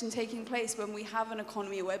transformation taking place when we have an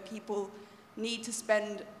economy where people need to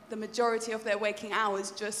spend the majority of their waking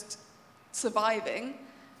hours just surviving?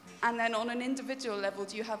 And then on an individual level,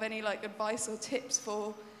 do you have any like advice or tips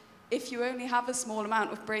for if you only have a small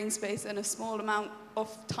amount of brain space and a small amount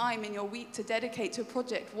of time in your week to dedicate to a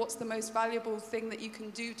project, what's the most valuable thing that you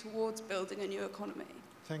can do towards building a new economy?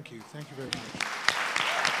 Thank you very much.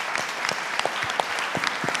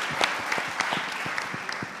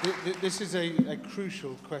 This is a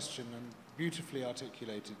crucial question and beautifully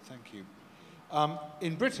articulated, thank you.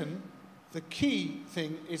 In Britain, the key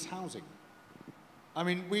thing is housing. I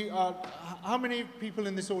mean, how many people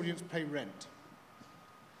in this audience pay rent?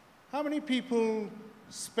 How many people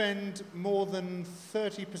spend more than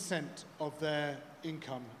 30% of their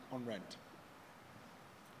income on rent?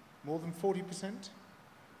 More than 40%?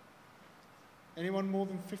 Anyone more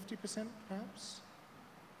than 50%, perhaps?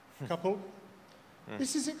 A couple?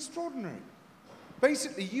 This is extraordinary.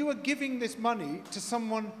 Basically, you are giving this money to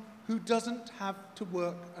someone who doesn't have to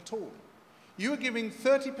work at all. You are giving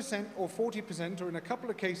 30% or 40%, or in a couple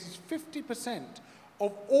of cases, 50%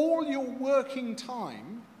 of all your working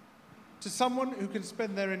time to someone who can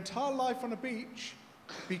spend their entire life on a beach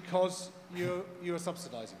because you are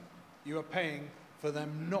subsidizing them. You are paying for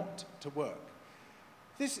them not to work.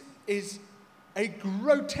 This is a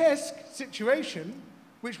grotesque situation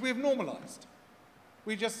which we have normalized.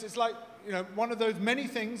 It's like, you know, one of those many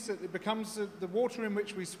things that it becomes the water in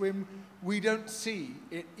which we swim. We don't see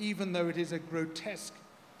it, even though it is a grotesque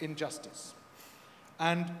injustice.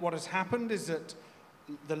 And what has happened is that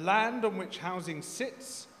the land on which housing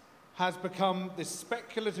sits has become this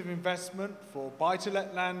speculative investment for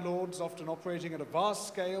buy-to-let landlords, often operating at a vast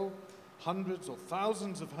scale, hundreds or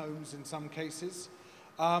thousands of homes in some cases,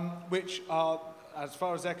 which are, as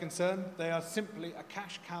far as they're concerned, they are simply a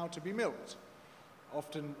cash cow to be milked.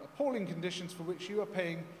 Often appalling conditions for which you are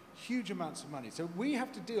paying huge amounts of money. So we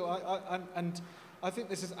have to deal, and I think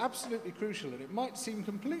this is absolutely crucial, and it might seem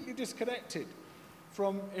completely disconnected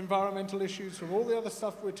from environmental issues, from all the other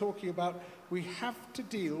stuff we're talking about. We have to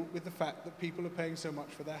deal with the fact that people are paying so much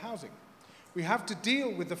for their housing. We have to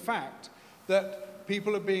deal with the fact that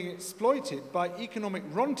people are being exploited by economic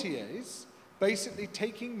rentiers, basically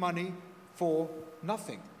taking money for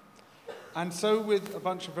nothing. And so with a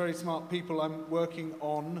bunch of very smart people, I'm working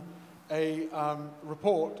on a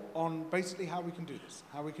report on basically how we can do this,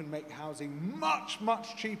 how we can make housing much,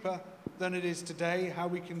 much cheaper than it is today, how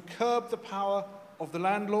we can curb the power of the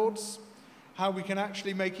landlords, how we can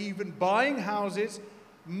actually make even buying houses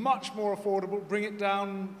much more affordable, bring it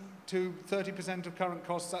down to 30% of current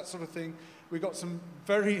costs, that sort of thing. We've got some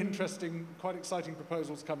very interesting, quite exciting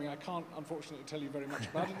proposals coming. I can't, unfortunately, tell you very much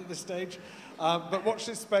about it at this stage, but watch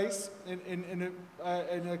this space. In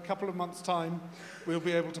a couple of months' time, we'll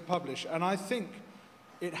be able to publish. And I think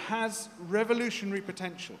it has revolutionary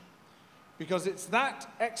potential, because it's that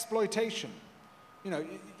exploitation. You know,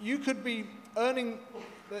 you could be earning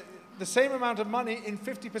the same amount of money in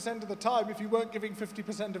 50% of the time if you weren't giving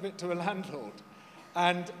 50% of it to a landlord,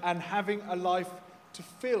 and having a life to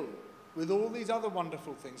fill with all these other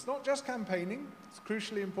wonderful things. Not just campaigning, it's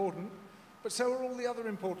crucially important, but so are all the other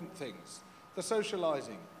important things. The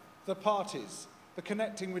socializing, the parties, the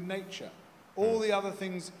connecting with nature, all the other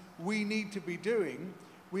things we need to be doing.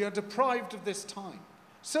 We are deprived of this time.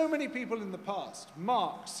 So many people in the past,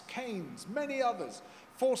 Marx, Keynes, many others,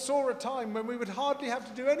 foresaw a time when we would hardly have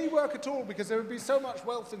to do any work at all because there would be so much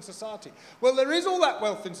wealth in society. Well, there is all that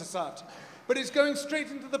wealth in society, but it's going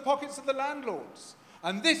straight into the pockets of the landlords.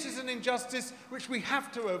 And this is an injustice which we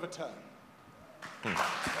have to overturn. The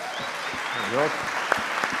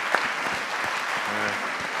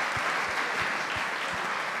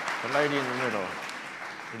lady in the middle.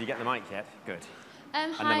 Did you get the mic yet? Good.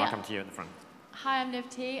 And then I'll come to you at the front. Hi, I'm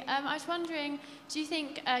Nivti. I was wondering, do you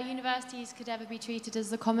think universities could ever be treated as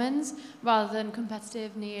the commons rather than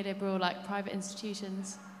competitive, neoliberal, like private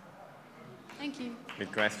institutions? Thank you.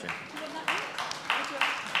 Good question.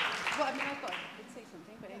 Well, I mean, I've got to say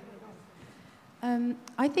something, but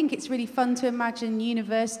I think it's really fun to imagine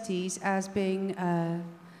universities as being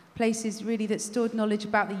places really that stored knowledge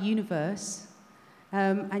about the universe,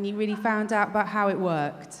 and you really found out about how it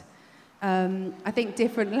worked. I think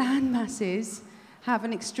different land masses have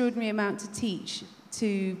an extraordinary amount to teach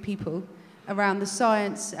to people around the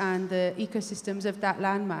science and the ecosystems of that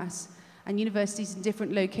landmass. And universities in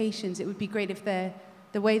different locations, it would be great if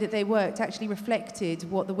the way that they worked actually reflected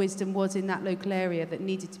what the wisdom was in that local area that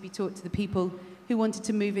needed to be taught to the people who wanted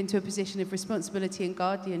to move into a position of responsibility and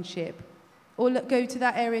guardianship, or go to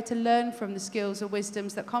that area to learn from the skills or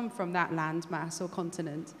wisdoms that come from that land mass or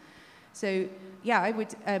continent. So, yeah, I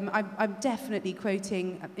would, I'm definitely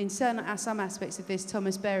quoting, in some aspects of this,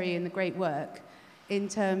 Thomas Berry and the great work, in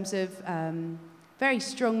terms of very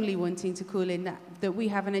strongly wanting to call in that we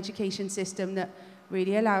have an education system that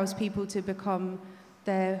really allows people to become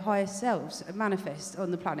their highest selves, manifest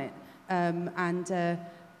on the planet, and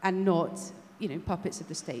not, puppets of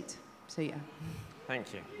the state. So, yeah.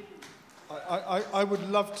 Thank you. I would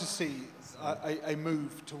love to see a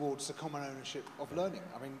move towards the common ownership of learning.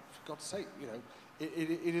 I mean, for God's sake,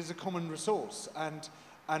 it is a common resource, and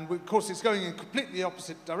of course it's going in completely the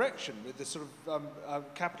opposite direction with the sort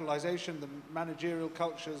of capitalization, the managerial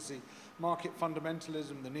cultures, the market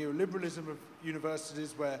fundamentalism, the neoliberalism of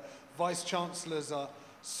universities, where vice-chancellors are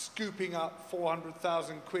scooping up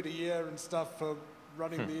 400,000 quid a year and stuff for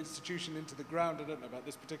running the institution into the ground. I don't know about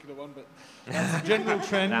this particular one, but that's a general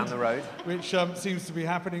trend down the road, which seems to be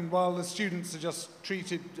happening, while the students are just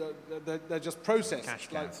treated, they're just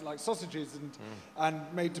processed like sausages and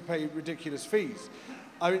made to pay ridiculous fees.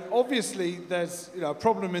 I mean, obviously, there's a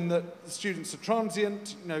problem in that the students are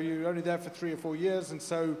transient. You're only there for 3 or 4 years, and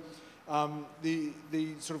so the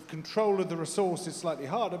sort of control of the resource is slightly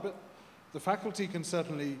harder, but the faculty can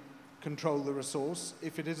certainly control the resource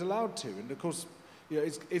if it is allowed to. And of course,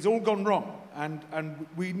 it's all gone wrong, and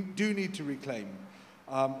we do need to reclaim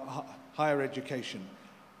higher education.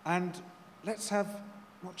 And let's have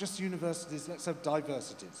not just universities, let's have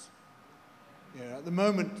diversities. At the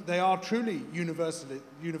moment, they are truly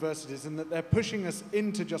universities, and that they're pushing us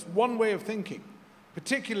into just one way of thinking,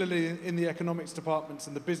 particularly in the economics departments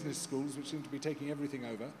and the business schools, which seem to be taking everything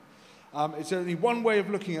over. It's only one way of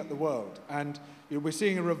looking at the world, and we're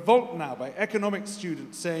seeing a revolt now by economics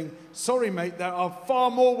students saying, sorry mate, there are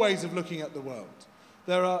far more ways of looking at the world.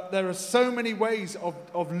 There are so many ways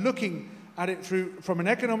of looking at it from an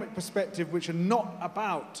economic perspective which are not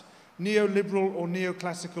about neoliberal or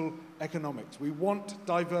neoclassical economics. We want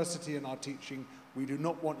diversity in our teaching. We do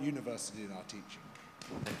not want university in our teaching.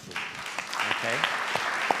 Thank you. Okay.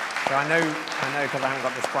 So I know because I haven't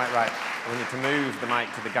got this quite right, we need to move the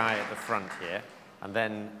mic to the guy at the front here, and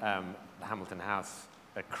then the Hamilton House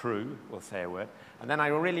crew will say a word. And then I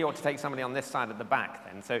really ought to take somebody on this side at the back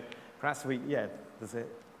then. So perhaps there's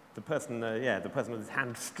the person with his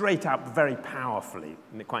hand straight up very powerfully,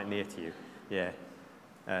 quite near to you. Yeah,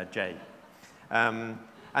 Jay. And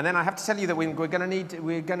then I have to tell you that we're going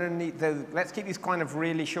to need, let's keep these kind of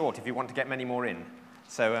really short if you want to get many more in.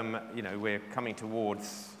 So, we're coming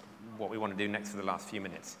towards what we want to do next for the last few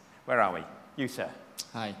minutes. Where are we? You, sir.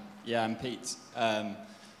 Hi. Yeah, I'm Pete.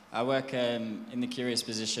 I work in the curious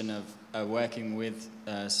position of working with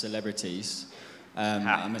celebrities.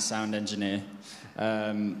 I'm a sound engineer.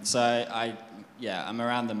 So I'm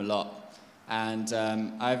around them a lot. And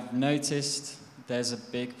I've noticed there's a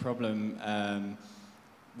big problem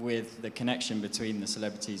with the connection between the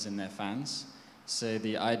celebrities and their fans. So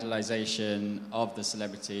the idolization of the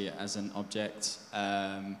celebrity as an object,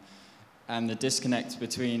 and the disconnect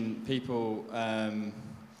between people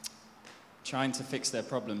trying to fix their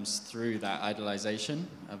problems through that idolization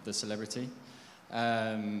of the celebrity.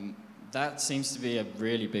 That seems to be a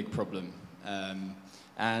really big problem.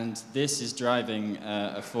 And this is driving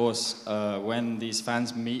a force when these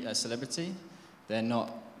fans meet a celebrity, they're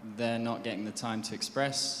not getting the time to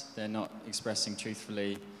express, they're not expressing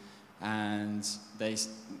truthfully, and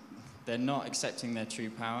they're not accepting their true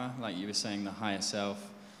power, like you were saying, the higher self.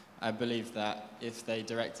 I believe that if they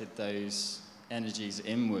directed those energies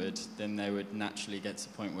inward, then they would naturally get to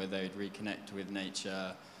the point where they would reconnect with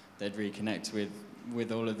nature, they'd reconnect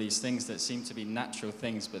with all of these things that seem to be natural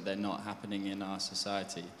things, but they're not happening in our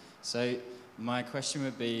society. So my question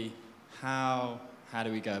would be, how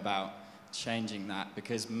do we go about changing that?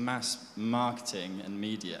 Because mass marketing and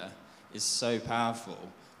media is so powerful,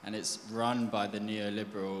 and it's run by the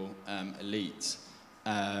neoliberal elite,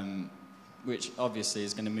 which obviously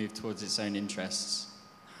is going to move towards its own interests.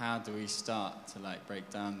 How do we start to break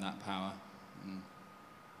down that power?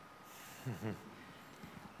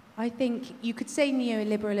 I think you could say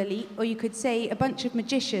neoliberal elite, or you could say a bunch of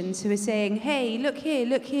magicians who are saying, hey, look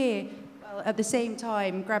here, well, at the same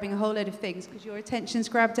time grabbing a whole load of things because your attention's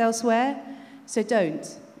grabbed elsewhere. So don't.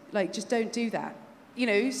 Like, just don't do that. You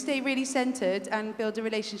know, stay really centered and build a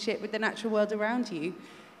relationship with the natural world around you.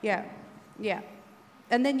 Yeah.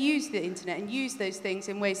 And then use the internet and use those things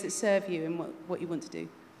in ways that serve you and what you want to do.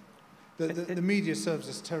 The media serves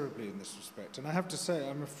us terribly in this respect. And I have to say,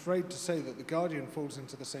 I'm afraid to say that The Guardian falls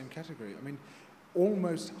into the same category. I mean,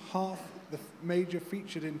 almost half the major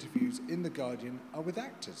featured interviews in The Guardian are with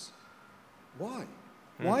actors. Why?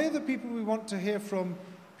 Why are the people we want to hear from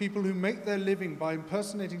people who make their living by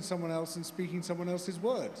impersonating someone else and speaking someone else's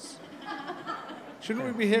words? Shouldn't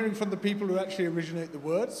we be hearing from the people who actually originate the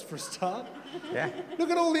words, for a start? Yeah.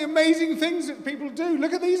 Look at all the amazing things that people do.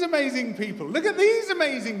 Look at these amazing people. Look at these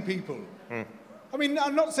amazing people. I mean,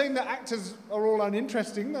 I'm not saying that actors are all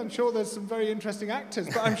uninteresting. I'm sure there's some very interesting actors,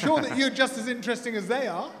 but I'm sure that you're just as interesting as they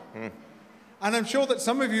are. And I'm sure that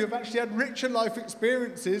some of you have actually had richer life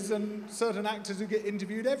experiences than certain actors who get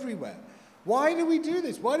interviewed everywhere. Why do we do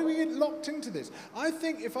this? Why do we get locked into this? I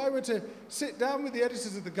think if I were to sit down with the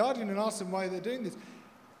editors of The Guardian and ask them why they're doing this,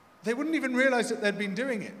 they wouldn't even realize that they'd been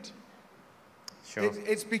doing it. Sure.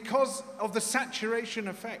 It's because of the saturation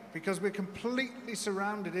effect, because we're completely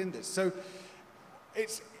surrounded in this. So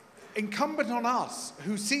it's incumbent on us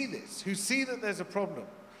who see this, who see that there's a problem,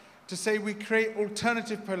 to say we create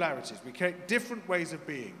alternative polarities, we create different ways of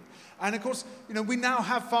being. And of course, you know, we now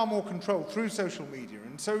have far more control through social media.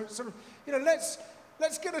 And so sort of, you know,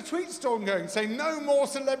 let's get a tweet storm going saying no more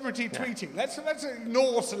celebrity tweeting. Let's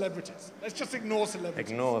ignore celebrities. Let's just ignore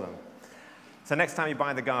celebrities. Ignore them. So next time you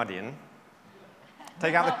buy The Guardian,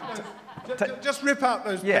 take out the... just rip out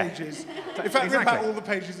those pages. In fact, rip out all the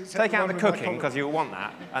pages except take out the one with cooking, because you'll want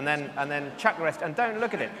that, and then chuck the rest, and don't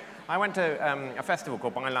look at it. I went to a festival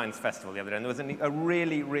called Bylines Festival the other day, and there was a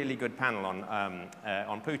really, really good panel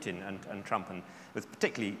on Putin and Trump, and it was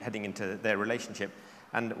particularly heading into their relationship.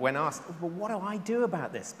 And when asked, well, what do I do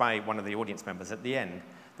about this, by one of the audience members at the end,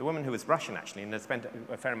 the woman who was Russian, actually, and had spent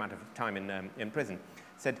a fair amount of time in prison,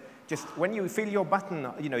 said, just when you feel your button,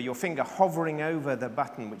 you know, your finger hovering over the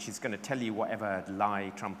button which is going to tell you whatever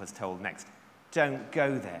lie Trump has told next, don't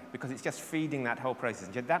go there, because it's just feeding that whole process.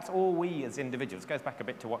 That's all we as individuals, goes back a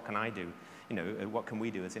bit to what can I do, you know, what can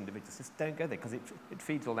we do as individuals, just don't go there, because it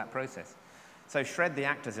feeds all that process. So shred the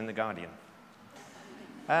actors in The Guardian.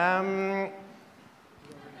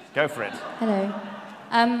 Go for it. Hello.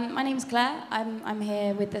 My name's Claire. I'm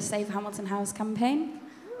here with the Save Hamilton House campaign.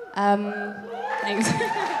 Thanks.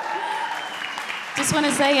 Just want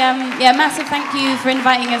to say, massive thank you for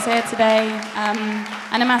inviting us here today,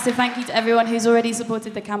 and a massive thank you to everyone who's already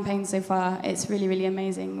supported the campaign so far. It's really, really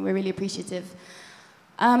amazing. We're really appreciative.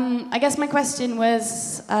 I guess my question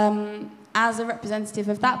was, as a representative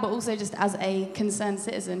of that, but also just as a concerned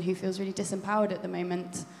citizen who feels really disempowered at the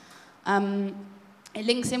moment. It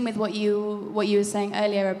links in with what you were saying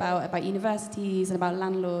earlier about universities and about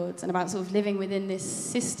landlords and about sort of living within this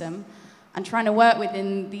system and trying to work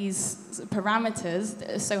within these parameters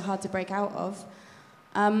that are so hard to break out of.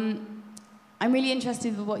 I'm really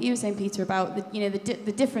interested with what you were saying, Peter, about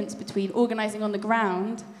the difference between organising on the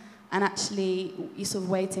ground and actually you're sort of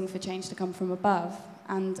waiting for change to come from above.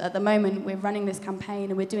 And at the moment, we're running this campaign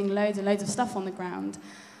and we're doing loads and loads of stuff on the ground.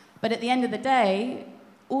 But at the end of the day,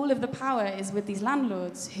 all of the power is with these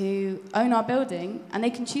landlords who own our building, and they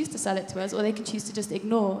can choose to sell it to us, or they can choose to just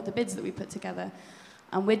ignore the bids that we put together.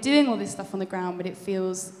 And we're doing all this stuff on the ground, but it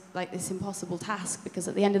feels like this impossible task, because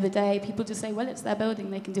at the end of the day, people just say, well, it's their building,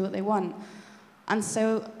 they can do what they want. And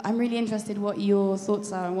so I'm really interested what your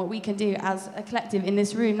thoughts are and what we can do as a collective in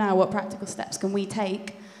this room now. What practical steps can we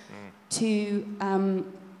take to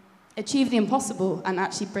achieve the impossible and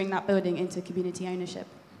actually bring that building into community ownership?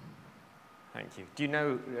 Thank you. Do you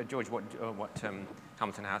know, George, what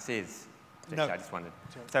Hamilton House is? No. I just wondered.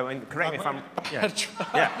 So, correct me if I'm... Yeah.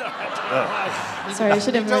 Sorry, I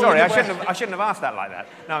should have... Sorry, I shouldn't have asked that like that.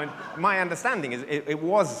 No, I mean, my understanding is it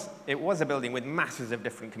was a building with masses of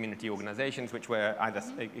different community organisations which were either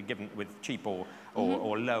given with cheap or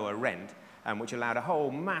lower rent, which allowed a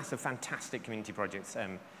whole mass of fantastic community projects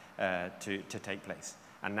to take place.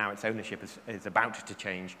 And now its ownership is about to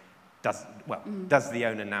change. Does the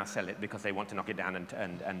owner now sell it because they want to knock it down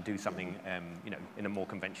and do something in a more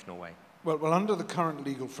conventional way? Well, under the current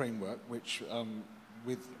legal framework, which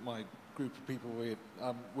with my group of people we're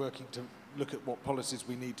working to look at what policies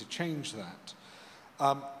we need to change that.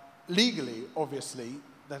 Legally, obviously,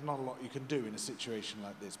 there's not a lot you can do in a situation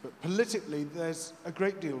like this, but politically, there's a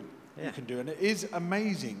great deal you can do, and it is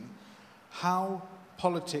amazing how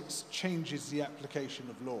politics changes the application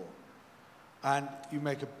of law. And you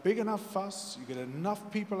make a big enough fuss, you get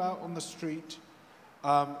enough people out on the street,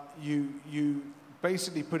 you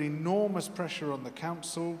basically put enormous pressure on the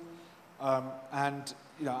council, and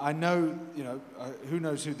I know, who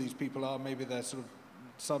knows who these people are, maybe they're some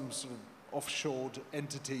sort of offshored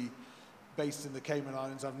entity based in the Cayman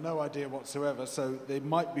Islands. I have no idea whatsoever, so they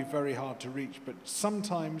might be very hard to reach, but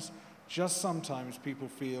sometimes, just sometimes, people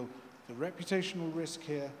feel the reputational risk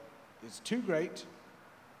here is too great,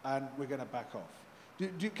 and we're going to back off.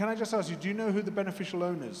 Can I just ask you, do you know who the beneficial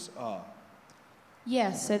owners are?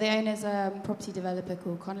 Yes, so the owners are a property developer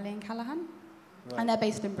called Connolly and Callaghan, and they're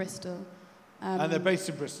based in Bristol. And they're based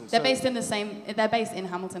in Bristol. They're based in they're based in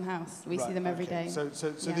Hamilton House. We see them every day. So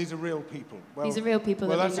these are real people. Well, these are real people.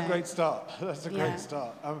 Well, that that's we a know. great start. That's a great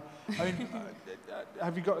start.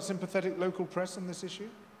 Have you got a sympathetic local press on this issue?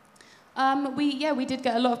 We did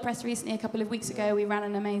get a lot of press recently. A couple of weeks ago, we ran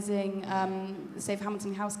an amazing Save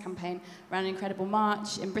Hamilton House campaign, ran an incredible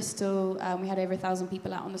march in Bristol. We had over 1,000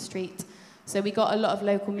 people out on the street. So we got a lot of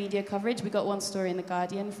local media coverage. We got one story in The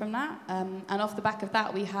Guardian from that. And off the back of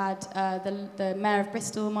that, we had the Mayor of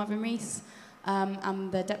Bristol, Marvin Rees,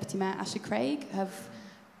 and the Deputy Mayor, Asher Craig, have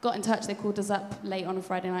got in touch. They called us up late on a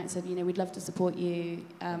Friday night and said, we'd love to support you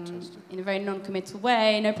in a very non-committal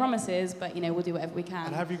way, no promises, but, we'll do whatever we can.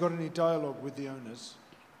 And have you got any dialogue with the owners?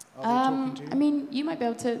 Are they talking to you? I mean, you might be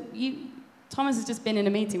able to... Thomas has just been in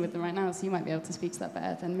a meeting with them right now, so you might be able to speak to that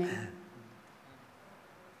better than me.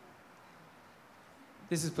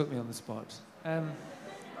 This has put me on the spot.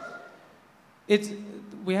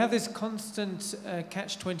 We have this constant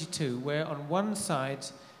catch-22 where on one side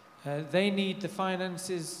they need the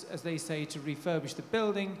finances, as they say, to refurbish the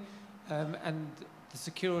building and the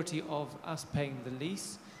security of us paying the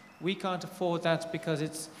lease. We can't afford that because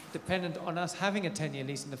it's dependent on us having a 10-year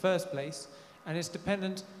lease in the first place, and it's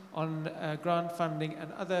dependent on grant funding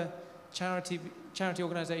and other charity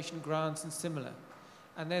organisation grants and similar.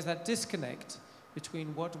 And there's that disconnect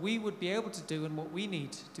between what we would be able to do and what we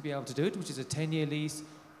need to be able to do it, which is a 10-year lease,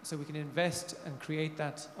 so we can invest and create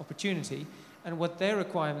that opportunity, and what their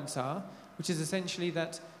requirements are, which is essentially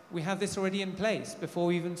that we have this already in place before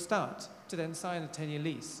we even start to then sign a 10-year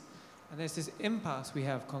lease. And there's this impasse we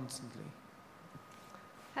have constantly.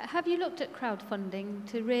 Have you looked at crowdfunding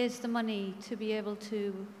to raise the money to be able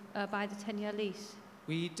to buy the 10-year lease?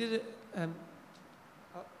 We did it.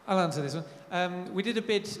 I'll answer this one. We did a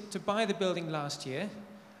bid to buy the building last year,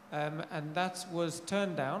 and that was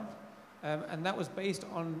turned down, and that was based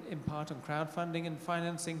in part on crowdfunding and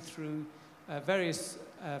financing through various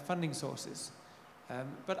funding sources.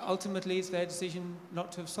 But ultimately, it's their decision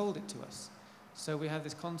not to have sold it to us. So we have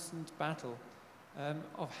this constant battle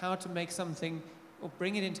of how to make something or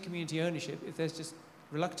bring it into community ownership if there's just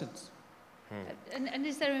reluctance. And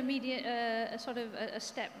is there immediate a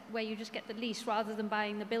step where you just get the lease rather than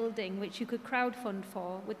buying the building, which you could crowdfund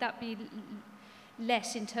for? Would that be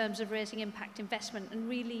less in terms of raising impact investment and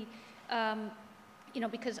really,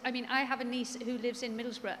 because I have a niece who lives in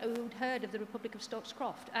Middlesbrough who'd heard of the Republic of Stokes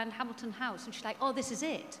Croft and Hamilton House, and she's like, oh, this is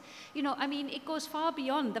it. It goes far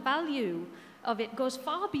beyond, the value of it goes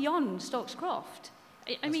far beyond Stokes Croft.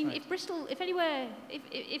 If Bristol, if anywhere,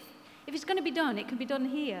 if it's going to be done, it can be done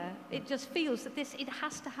here. It just feels that it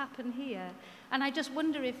has to happen here. And I just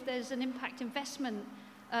wonder if there's an impact investment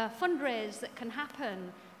fundraise that can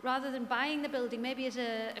happen rather than buying the building, maybe as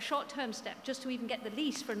a short-term step, just to even get the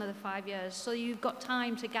lease for another 5 years, so you've got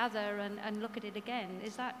time to gather and look at it again.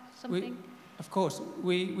 Is that something? Of course.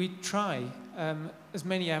 We try as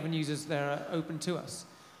many avenues as there are open to us.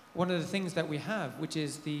 One of the things that we have, which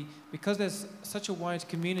is because there's such a wide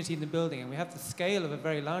community in the building and we have the scale of a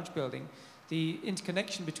very large building, the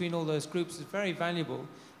interconnection between all those groups is very valuable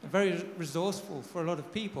and very resourceful for a lot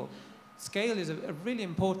of people. Scale is a really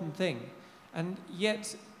important thing, and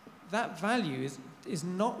yet that value is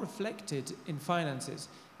not reflected in finances.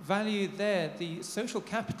 Value there, the social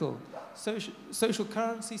capital, social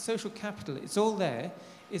currency, social capital, it's all there.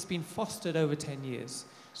 It's been fostered over 10 years.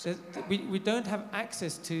 So we don't have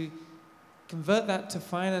access to convert that to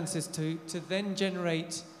finances to then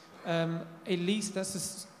generate a lease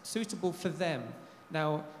that's suitable for them.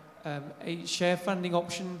 Now, a share funding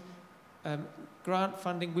option, grant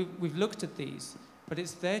funding, we've looked at these, but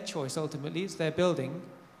it's their choice ultimately, it's their building,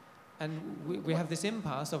 and we have this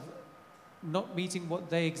impasse of not meeting what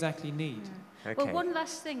they exactly need. Yeah. Okay. Well, one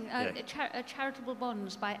last thing, charitable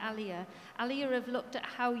bonds by Alia. Alia have looked at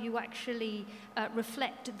how you actually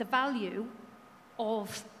reflect the value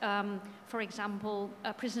of, for example,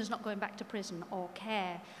 prisoners not going back to prison or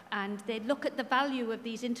care. And they look at the value of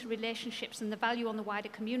these interrelationships and the value on the wider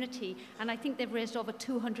community. And I think they've raised over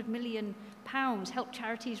 £200 million, helped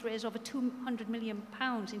charities raise over £200 million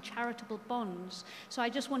in charitable bonds. So I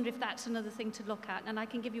just wonder if that's another thing to look at. And I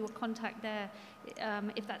can give you a contact there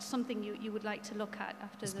if that's something you would like to look at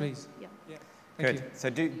after yes, the... please. Yeah. Good. So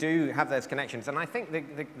do have those connections. And I think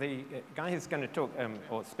the guy who's going to talk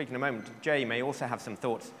or speak in a moment, Jay, may also have some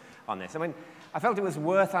thoughts on this. I mean, I felt it was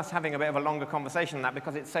worth us having a bit of a longer conversation on that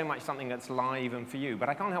because it's so much something that's live and for you. But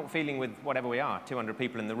I can't help feeling with whatever we are, 200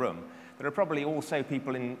 people in the room, there are probably also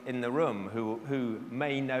people in the room who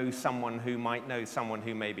may know someone who might know someone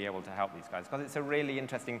who may be able to help these guys. Because it's a really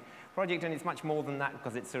interesting project, and it's much more than that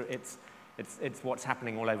because it's what's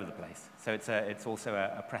happening all over the place. So it's also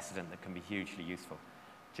a precedent that can be hugely useful.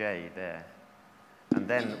 Jay, there. And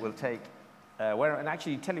then we'll take, and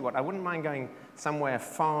actually, tell you what, I wouldn't mind going somewhere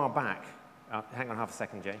far back. Hang on half a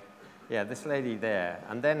second, Jay. Yeah, this lady there.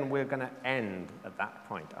 And then we're going to end at that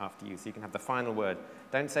point after you, so you can have the final word.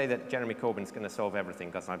 Don't say that Jeremy Corbyn's going to solve everything,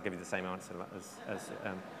 because I'll give you the same answer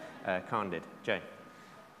as Khan did. Jay.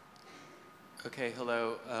 Okay,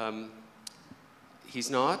 hello.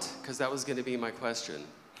 He's not, because that was going to be my question.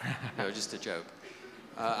 No, just a joke.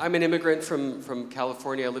 I'm an immigrant from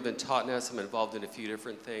California. I live in Totnes. I'm involved in a few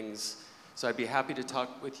different things. So I'd be happy to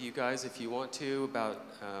talk with you guys if you want to about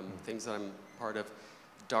things that I'm part of.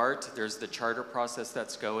 DART, there's the charter process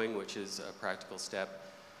that's going, which is a practical step.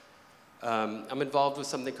 I'm involved with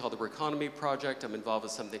something called the Reconomy Project. I'm involved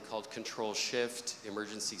with something called Control Shift,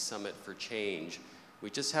 Emergency Summit for Change. We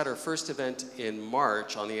just had our first event in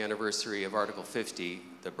March on the anniversary of Article 50,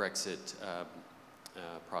 the Brexit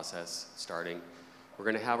process starting. We're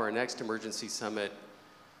going to have our next emergency summit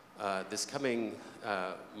this coming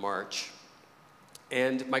March.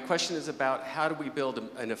 And my question is about how do we build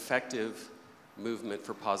an effective movement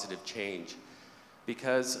for positive change?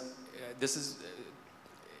 Because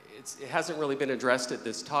it hasn't really been addressed at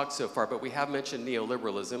this talk so far, but we have mentioned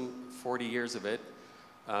neoliberalism, 40 years of it.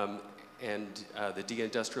 And the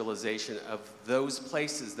deindustrialization of those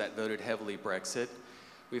places that voted heavily Brexit.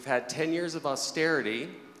 We've had 10 years of austerity,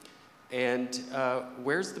 and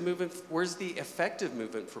where's the effective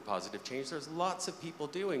movement for positive change? There's lots of people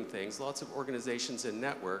doing things, lots of organizations and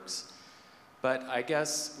networks, but I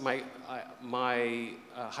guess my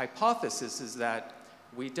hypothesis is that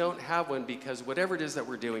we don't have one because whatever it is that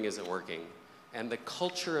we're doing isn't working, and the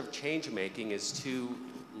culture of change-making is too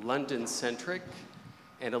London-centric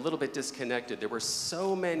and a little bit disconnected. There were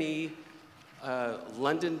so many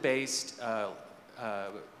London-based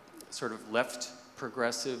sort of left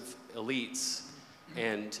progressive elites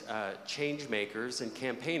and change makers and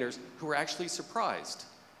campaigners who were actually surprised.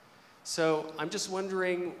 So I'm just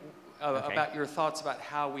wondering about your thoughts about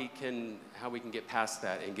how we can get past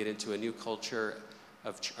that and get into a new culture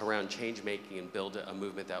around change making and build a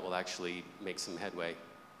movement that will actually make some headway.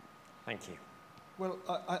 Thank you. Well,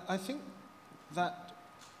 I think that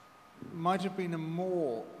might have been a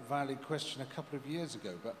more valid question a couple of years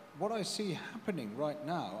ago, but what I see happening right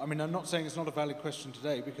now, I mean, I'm not saying it's not a valid question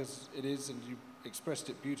today, because it is, and you expressed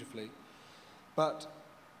it beautifully, but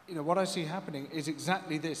what I see happening is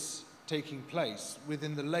exactly this taking place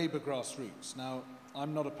within the Labour grassroots. Now,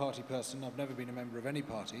 I'm not a party person, I've never been a member of any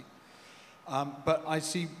party, but I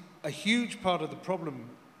see a huge part of the problem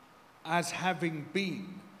as having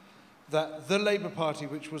been that the Labour Party,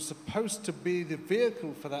 which was supposed to be the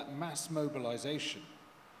vehicle for that mass mobilisation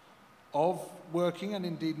of working and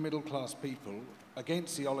indeed middle-class people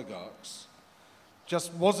against the oligarchs,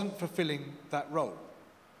 just wasn't fulfilling that role.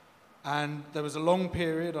 And there was a long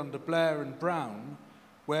period under Blair and Brown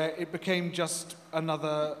where it became just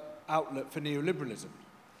another outlet for neoliberalism.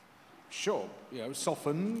 Sure,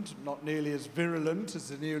 softened, not nearly as virulent as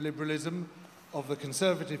the neoliberalism of the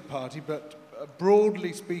Conservative Party, but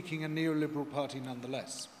broadly speaking, a neoliberal party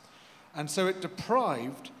nonetheless. And so it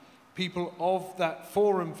deprived people of that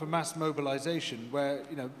forum for mass mobilization where,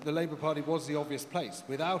 the Labour Party was the obvious place.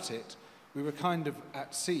 Without it, we were kind of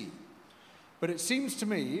at sea. But it seems to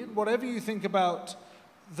me, whatever you think about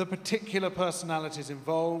the particular personalities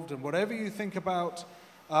involved and whatever you think about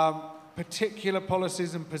particular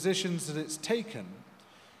policies and positions that it's taken,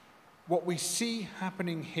 what we see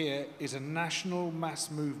happening here is a national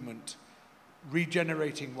mass movement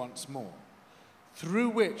regenerating once more, through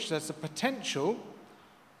which there's a potential,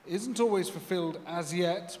 isn't always fulfilled as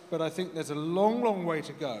yet, but I think there's a long, long way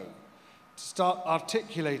to go to start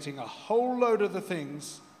articulating a whole load of the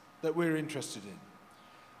things that we're interested in.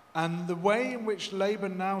 And the way in which Labour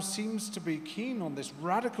now seems to be keen on this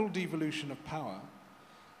radical devolution of power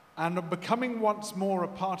and are becoming once more a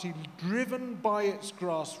party driven by its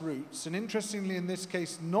grassroots, and interestingly in this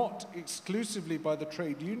case not exclusively by the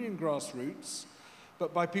trade union grassroots,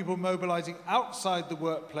 but by people mobilizing outside the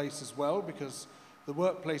workplace as well, because the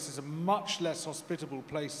workplace is a much less hospitable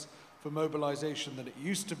place for mobilization than it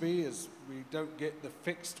used to be, as we don't get the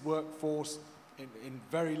fixed workforce in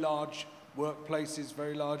very large workplaces,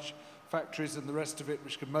 very large factories and the rest of it,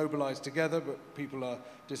 which can mobilize together, but people are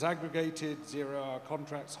disaggregated, zero-hour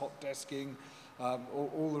contracts, hot desking,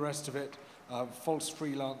 all the rest of it, false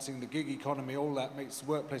freelancing, the gig economy, all that makes the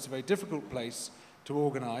workplace a very difficult place to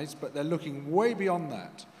organize, but they're looking way beyond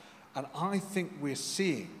that. And I think we're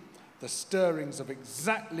seeing the stirrings of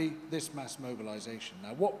exactly this mass mobilization.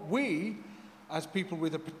 Now, what we, as people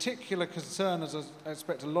with a particular concern, as I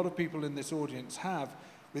expect a lot of people in this audience have,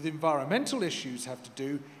 with environmental issues have to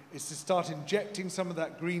do, is to start injecting some of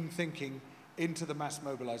that green thinking into the mass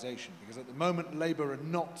mobilization, because at the moment Labour are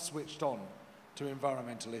not switched on to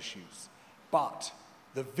environmental issues. But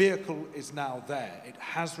the vehicle is now there. It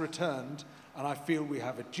has returned, and I feel we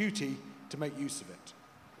have a duty to make use of it.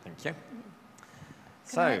 Thank you.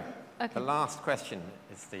 So, the last question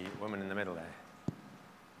is the woman in the middle there.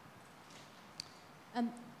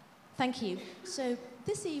 Thank you. So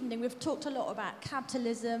this evening we've talked a lot about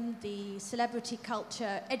capitalism, the celebrity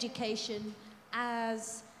culture, education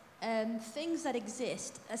as things that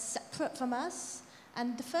exist as separate from us.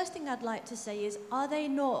 And the first thing I'd like to say is, are they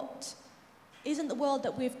not? Isn't the world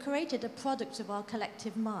that we've created a product of our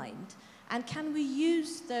collective mind? And can we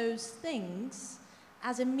use those things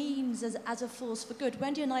as a means, as a force for good?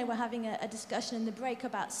 Wendy and I were having a discussion in the break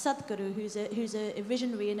about Sadhguru, who's a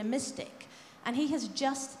visionary and a mystic. And he's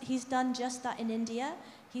done just that in India.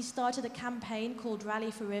 He started a campaign called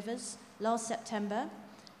Rally for Rivers last September,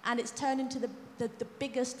 and it's turned into the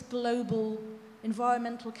biggest global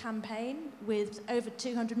environmental campaign, with over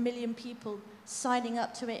 200 million people signing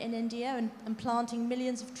up to it in India and planting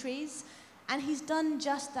millions of trees. And he's done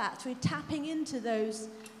just that through tapping into those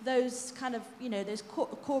kind of, you know, those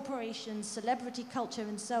corporations, celebrity culture,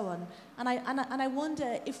 and so on. And I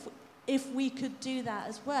wonder if we could do that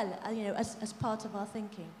as well, you know, as part of our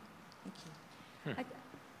thinking. Thank you.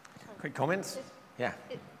 Quick comments? Yeah.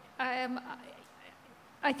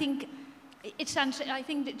 I think it's I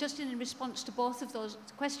think that just in response to both of those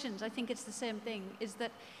questions, I think it's the same thing, is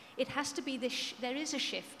that it has to be this, there is a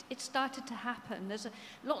shift. It started to happen.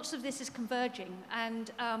 Lots of this is converging,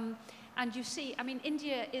 and you see, I mean,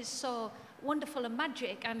 India is so wonderful and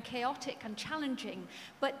magic and chaotic and challenging,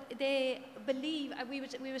 but they believe,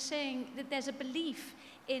 we were saying that there's a belief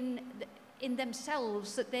in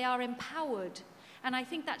themselves, that they are empowered. And I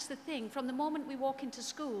think that's the thing. From the moment we walk into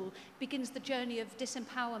school begins the journey of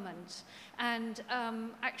disempowerment. And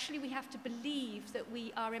actually we have to believe that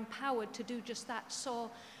we are empowered to do just that.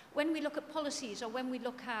 So when we look at policies, or when we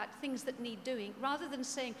look at things that need doing, rather than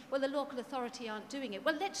saying, well, the local authority aren't doing it,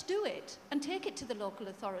 well, let's do it and take it to the local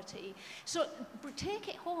authority. So take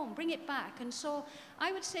it home, bring it back. And so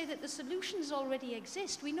I would say that the solutions already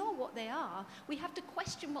exist. We know what they are. We have to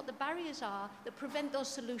question what the barriers are that prevent those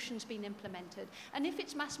solutions being implemented. And if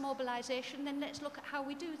it's mass mobilization, then let's look at how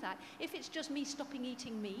we do that. If it's just me stopping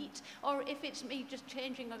eating meat, or if it's me just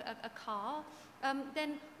changing a car,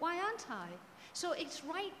 then why aren't I? So it's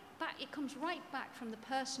right back, it comes right back from the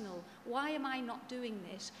personal, why am I not doing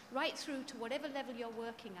this, right through to whatever level you're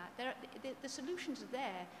working at. The solutions are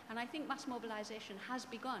there, and I think mass mobilization has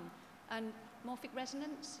begun. And morphic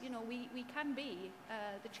resonance, you know, we can be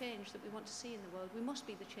the change that we want to see in the world. We must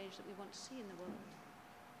be the change that we want to see in the world.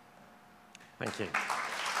 Thank you.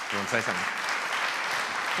 You want to say something?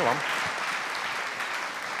 Go on.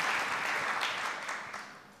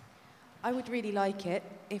 I would really like it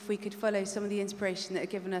if we could follow some of the inspiration that are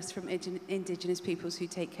given us from indigenous peoples who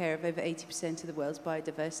take care of over 80% of the world's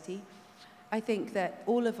biodiversity. I think that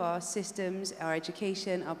all of our systems, our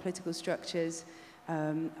education, our political structures,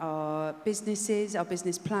 our businesses, our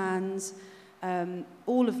business plans,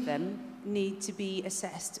 all of them need to be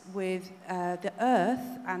assessed with the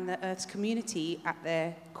Earth and the Earth's community at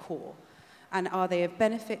their core. And are they a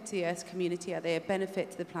benefit to the Earth's community? Are they a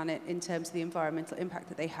benefit to the planet in terms of the environmental impact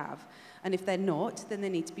that they have? And if they're not, then they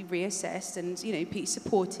need to be reassessed and, you know, be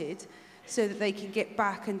supported so that they can get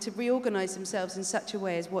back and to reorganize themselves in such a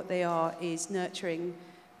way as what they are is nurturing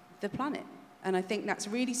the planet. And I think that's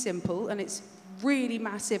really simple, and it's really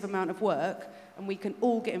massive amount of work, and we can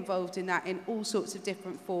all get involved in that in all sorts of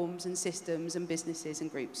different forms and systems and businesses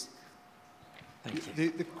and groups. Thank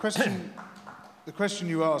you. The question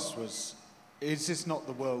you asked was, is this not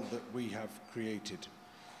the world that we have created?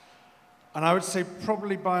 And I would say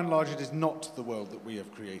probably by and large it is not the world that we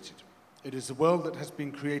have created. It is a world that has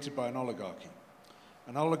been created by an oligarchy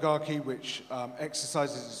which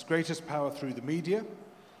exercises its greatest power through the media,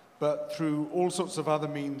 but through all sorts of other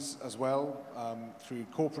means as well, through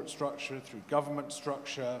corporate structure, through government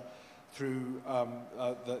structure, through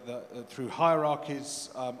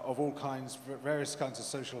hierarchies of all kinds, various kinds of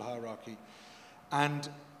social hierarchy. And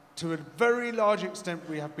to a very large extent,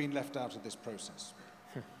 we have been left out of this process.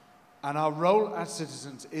 And our role as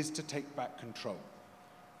citizens is to take back control.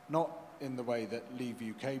 Not in the way that Leave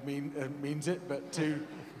UK means it, but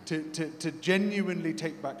to genuinely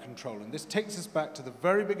take back control. And this takes us back to the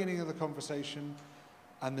very beginning of the conversation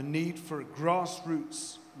and the need for a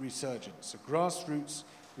grassroots resurgence, a grassroots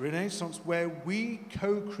renaissance where we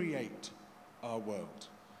co-create our world.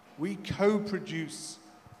 We co-produce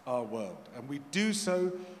our world. And we do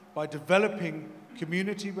so by developing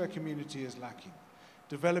community where community is lacking,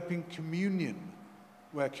 developing communion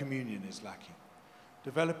where communion is lacking,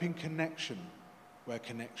 developing connection where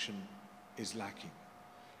connection is lacking,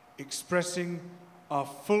 expressing our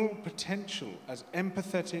full potential as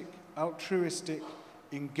empathetic, altruistic,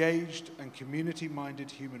 engaged, and community-minded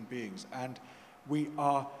human beings. And we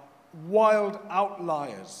are wild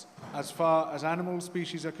outliers as far as animal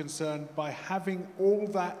species are concerned by having all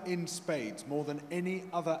that in spades, more than any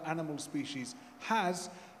other animal species has,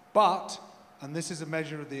 but, and this is a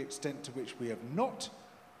measure of the extent to which we have not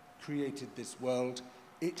created this world,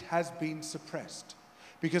 it has been suppressed.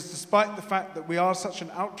 Because despite the fact that we are such an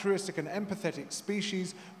altruistic and empathetic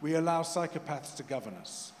species, we allow psychopaths to govern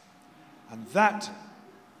us. And that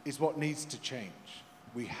is what needs to change.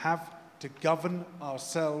 We have to govern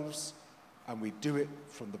ourselves, and we do it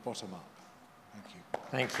from the bottom up. Thank you.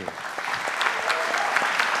 Thank you.